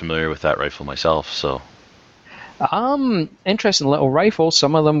 I'm not familiar with that rifle myself, so. Interesting little rifle.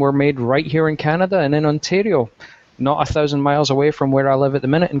 Some of them were made right here in Canada and in Ontario, not 1,000 miles away from where I live at the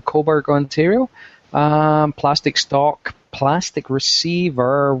minute in Cobourg, Ontario. Plastic stock, plastic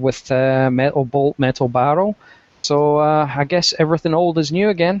receiver with metal bolt, metal barrel. So I guess everything old is new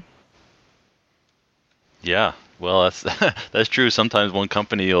again. Yeah, well, that's true. Sometimes one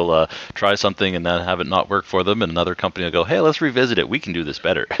company will try something and then have it not work for them, and another company will go, "Hey, let's revisit it. We can do this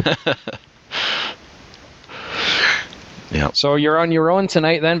better." Yeah. So you're on your own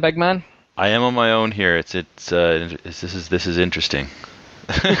tonight, then, big man? I am on my own here. This is interesting.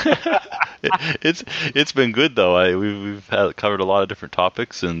 It's been good though. We've covered a lot of different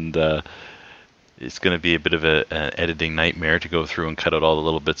topics, and it's going to be a bit of an editing nightmare to go through and cut out all the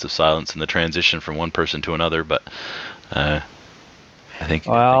little bits of silence and the transition from one person to another. But I think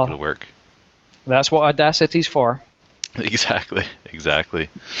it'll work. That's what Audacity's for. Exactly.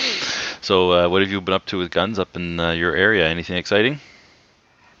 So, what have you been up to with guns up in your area? Anything exciting?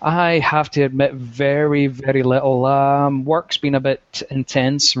 I have to admit, very, very little. Work's been a bit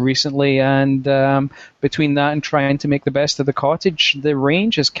intense recently, and between that and trying to make the best of the cottage, the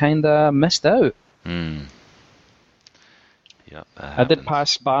range has kind of missed out. Yep, I did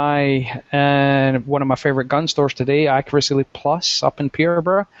pass by one of my favorite gun stores today, Accuracy Plus, up in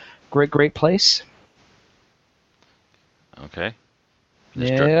Peterborough. Great place. Okay.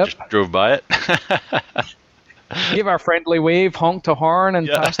 Just drove by it. Give our friendly wave, honked a horn, and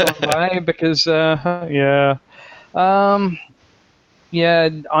passed on by because,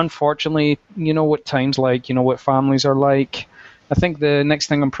 unfortunately, you know what time's like, you know what families are like. I think the next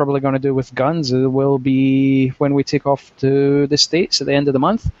thing I'm probably going to do with guns will be when we take off to the States at the end of the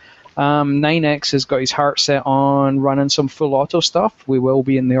month. 9X has got his heart set on running some full auto stuff. We will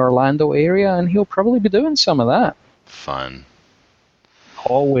be in the Orlando area, and he'll probably be doing some of that. Fun.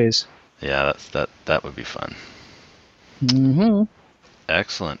 Always. Yeah, that would be fun. Mm-hmm.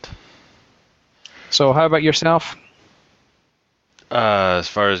 Excellent. So how about yourself? As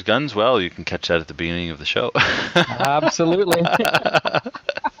far as guns, well, you can catch that at the beginning of the show. Absolutely.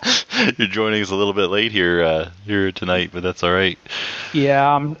 You're joining us a little bit late here tonight, but that's all right.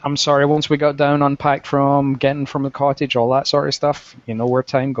 Yeah, I'm sorry. Once we got down, unpacked from getting from the cottage, all that sort of stuff, you know where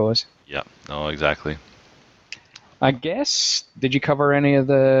time goes. Yeah, no, exactly. I guess, did you cover any of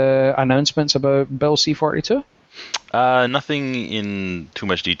the announcements about Bill C-42? Nothing in too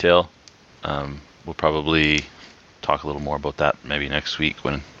much detail. We'll probably talk a little more about that maybe next week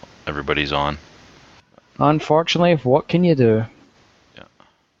when everybody's on. Unfortunately, what can you do? Yeah.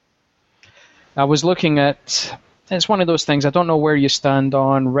 I was looking at, it's one of those things, I don't know where you stand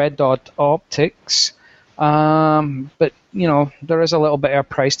on Red Dot Optics, but, you know, there is a little bit of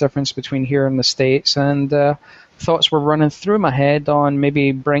price difference between here and the States, and thoughts were running through my head on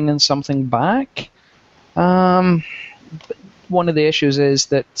maybe bringing something back. One of the issues is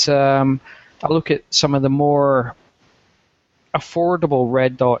that I look at some of the more affordable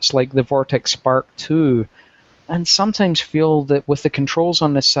red dots like the Vortex Spark 2, and sometimes feel that with the controls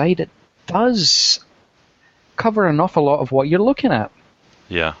on the side, it does cover an awful lot of what you're looking at.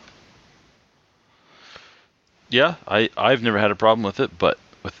 Yeah. Yeah, I've never had a problem with it, but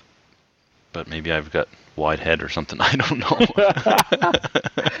maybe I've got wide head or something. I don't know.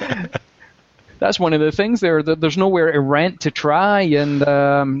 That's one of the things there, that there's nowhere to rent to try,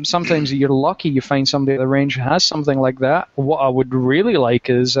 and sometimes you're lucky you find somebody at the range who has something like that. What I would really like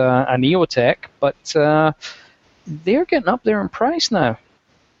is a Neotech, but they're getting up there in price now.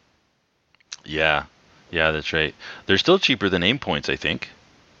 Yeah, that's right. They're still cheaper than Aimpoints, I think.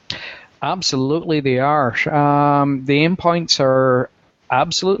 Absolutely, they are. The Aimpoints are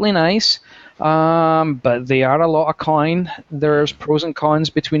absolutely nice, but they are a lot of coin. There's pros and cons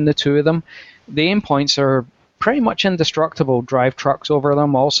between the two of them. The Aimpoints are pretty much indestructible. Drive trucks over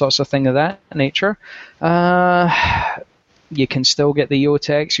them, all sorts of things of that nature. You can still get the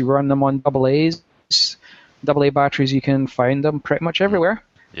EOTechs. You run them on AA batteries. You can find them pretty much everywhere.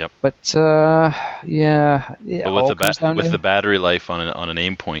 Yep. But yeah. But with the battery life on an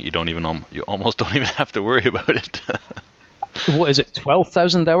Aimpoint, you almost don't even have to worry about it. What is it?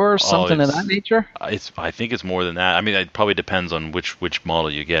 12,000 hours, something of that nature? I think it's more than that. I mean, it probably depends on which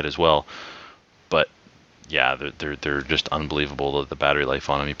model you get as well. But yeah, they're just unbelievable, the battery life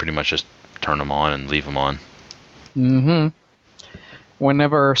on them. You pretty much just turn them on and leave them on. Mm-hmm.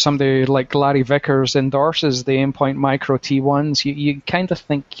 Whenever somebody like Larry Vickers endorses the Aimpoint Micro T1s, you kind of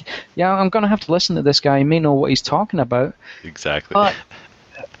think, yeah, I'm going to have to listen to this guy. He may know what he's talking about. Exactly. But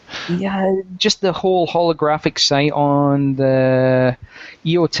yeah, just the whole holographic sight on the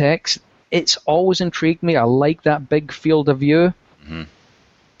EOTechs, it's always intrigued me. I like that big field of view. Mm-hmm.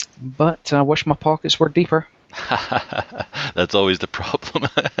 But I wish my pockets were deeper. That's always the problem.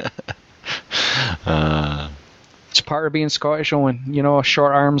 It's part of being Scottish, Owen. You know,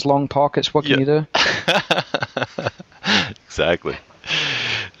 short arms, long pockets. What can you do? Exactly.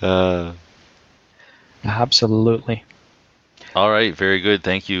 Absolutely. All right, very good.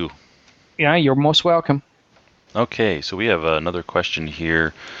 Thank you. Yeah, you're most welcome. Okay, so we have another question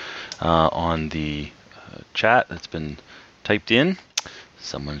here on the chat that's been typed in.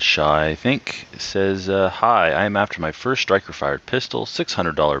 Someone shy, I think, says, "Hi, I am after my first striker-fired pistol,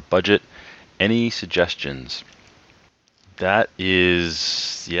 $600 budget. Any suggestions?" That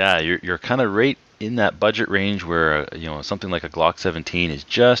is, yeah, you're kind of right in that budget range where something like a Glock 17 is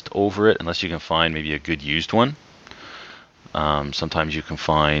just over it, unless you can find maybe a good used one. Sometimes you can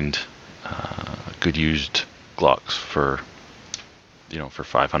find good used Glocks for $500 or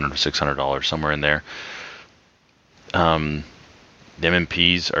 $600, somewhere in there. The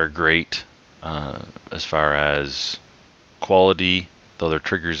MMPs are great as far as quality, though their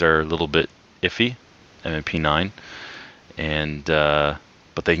triggers are a little bit iffy. MMP 9, and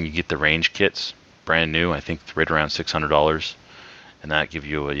but then you get the range kits, brand new. I think right around $600, and that give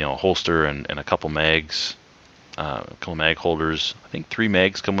you a holster and a couple mags. A couple mag holders. I think 3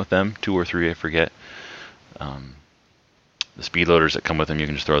 mags come with them, 2 or 3, I forget. The speed loaders that come with them, you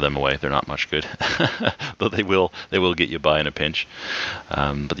can just throw them away. They're not much good, though they will get you by in a pinch.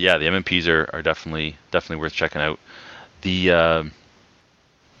 But yeah, the MMPs are definitely worth checking out. The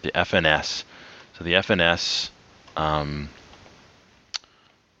FNS. So the FNS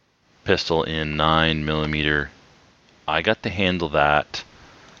pistol in 9mm. I got to handle that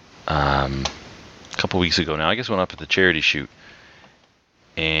a couple weeks ago now. I guess I went up at the charity shoot,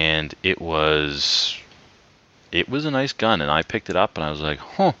 and it was a nice gun, and I picked it up and I was like,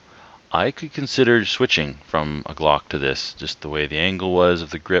 I could consider switching from a Glock to this, just the way the angle was of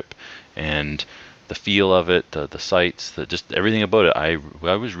the grip and the feel of it, the sights, just everything about it. I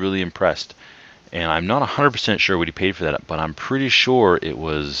was really impressed, and I'm not 100% sure what he paid for that, but I'm pretty sure it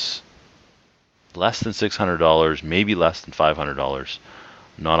was less than $600, maybe less than $500.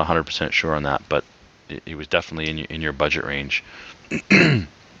 Not 100% sure on that, but it was definitely in your budget range.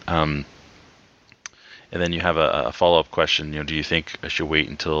 And then you have a follow-up question. Do you think I should wait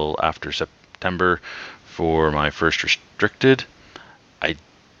until after September for my first restricted? I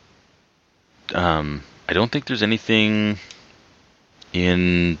don't think there's anything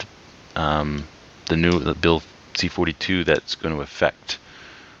in the Bill C-42 that's going to affect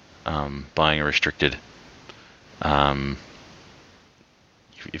buying a restricted.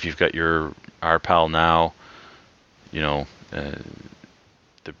 If you've got your RPAL now,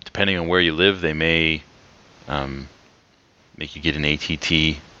 depending on where you live, they may make you get an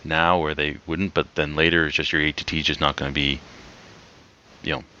ATT now where they wouldn't, but then later it's just your ATT is just not going to be,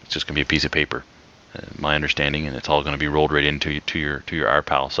 it's just going to be a piece of paper. my understanding, and it's all going to be rolled right into your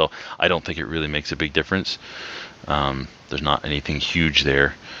RPAL. So I don't think it really makes a big difference. There's not anything huge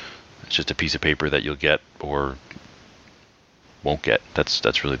there. It's just a piece of paper that you'll get or won't get.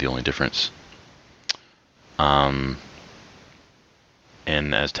 That's really the only difference. And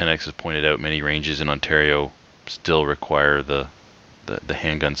as 10X has pointed out, many ranges in Ontario still require the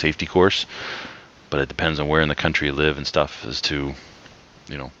handgun safety course, but it depends on where in the country you live and stuff as to,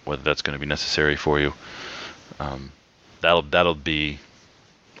 whether that's going to be necessary for you. That'll be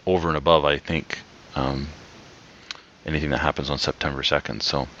over and above, I think, anything that happens on September 2nd.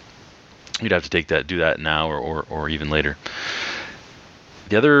 So you'd have to do that now or even later.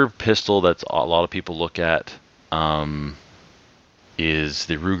 The other pistol that a lot of people look at is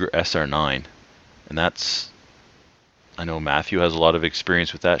the Ruger SR9, and I know Matthew has a lot of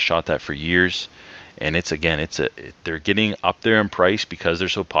experience with that, shot that for years, and they're getting up there in price because they're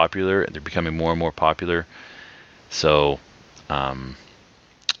so popular, and they're becoming more and more popular. So, the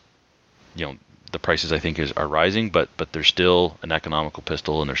prices I think are rising, but they're still an economical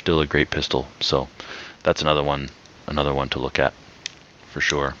pistol, and they're still a great pistol. So, that's another one to look at for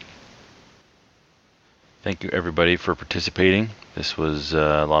sure. Thank you everybody for participating. This was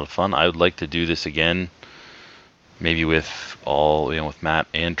a lot of fun. I would like to do this again, maybe with with Matt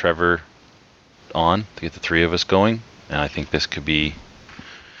and Trevor on, to get the three of us going, and I think this could be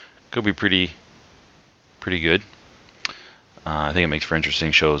pretty good. I think it makes for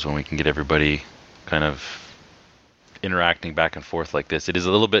interesting shows when we can get everybody kind of interacting back and forth like this. It is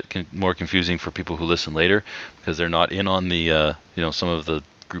a little bit more confusing for people who listen later because they're not in on the some of the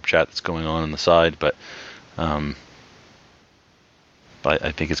group chat that's going on the side, but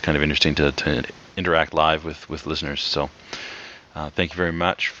I think it's kind of interesting to interact live with listeners. So thank you very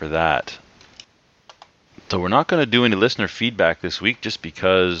much for that. So we're not going to do any listener feedback this week just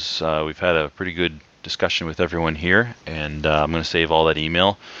because we've had a pretty good discussion with everyone here, and I'm going to save all that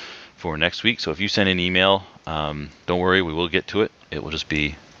email for next week. So if you send an email, don't worry, we will get to it. It will just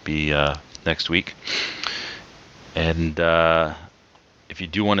be next week. And if you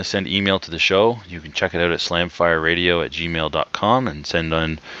do want to send email to the show, you can check it out at slamfireradio@gmail.com and send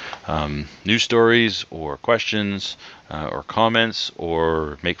on news stories or questions or comments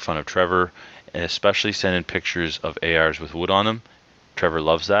or make fun of Trevor, and especially send in pictures of ARs with wood on them. Trevor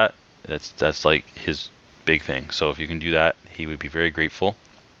loves that. That's like his big thing. So if you can do that, he would be very grateful.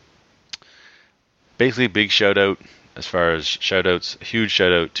 Basically, big shout out as far as shout outs, huge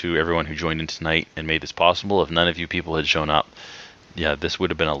shout out to everyone who joined in tonight and made this possible. If none of you people had shown up, this would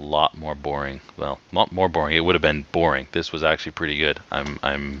have been a lot more boring. Well, not more boring. It would have been boring. This was actually pretty good.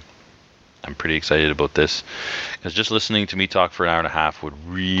 I'm pretty excited about this because just listening to me talk for an hour and a half would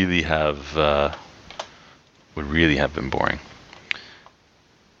really have been boring.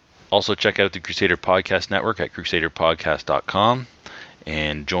 Also, check out the Crusader Podcast Network at crusaderpodcast.com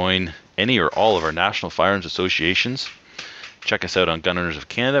and join any or all of our national firearms associations. Check us out on Gun Owners of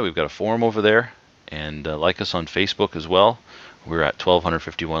Canada. We've got a forum over there, and like us on Facebook as well. We're at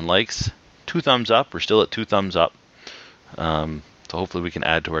 1,251 likes. 2 thumbs up. We're still at 2 thumbs up. So hopefully we can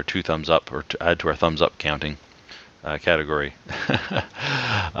add to our 2 thumbs up or to add to our thumbs up counting category.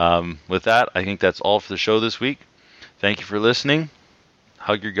 With that, I think that's all for the show this week. Thank you for listening.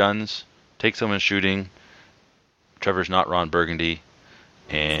 Hug your guns. Take someone shooting. Trevor's not Ron Burgundy.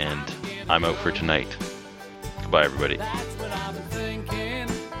 And I'm out for tonight. Goodbye, everybody.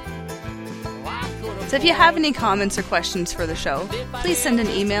 So if you have any comments or questions for the show, please send an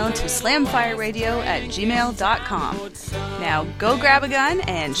email to slamfireradio@gmail.com. Now go grab a gun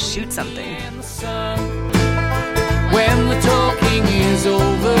and shoot something. When the talking is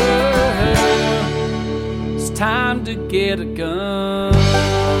over, it's time to get a gun.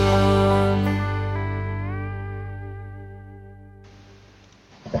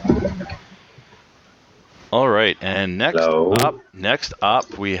 All right, and next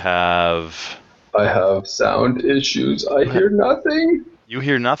up we have... I have sound issues. I hear nothing. You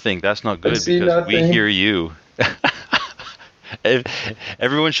hear nothing. That's not good because nothing. We hear you.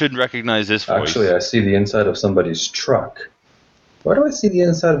 Everyone should recognize this voice. Actually, I see the inside of somebody's truck. Why do I see the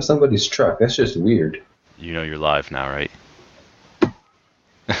inside of somebody's truck? That's just weird. You know you're live now, right?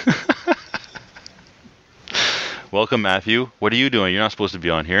 Welcome, Matthew. What are you doing? You're not supposed to be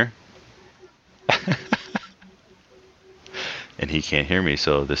on here. And he can't hear me,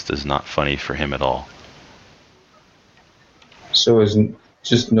 so this is not funny for him at all. So is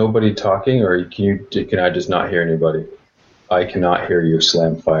just nobody talking, or can I just not hear anybody? I cannot hear you,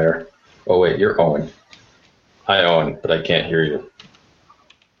 Slamfire. Oh wait, you're on. I on, but I can't hear you.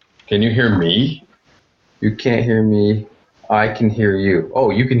 Can you hear me? You can't hear me. I can hear you.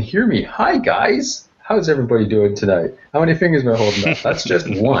 Oh, you can hear me. Hi, guys. How's everybody doing tonight? How many fingers am I holding up? That's just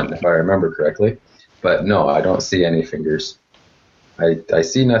one, if I remember correctly. But no, I don't see any fingers. I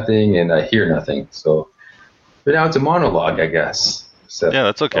see nothing and I hear nothing. So, but now it's a monologue, I guess. Seth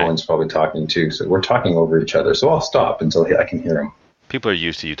that's okay. Owen's probably talking too, so we're talking over each other. So I'll stop until I can hear him. People are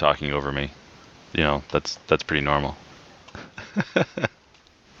used to you talking over me. You know, that's pretty normal.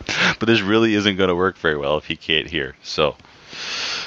 But this really isn't going to work very well if he can't hear. So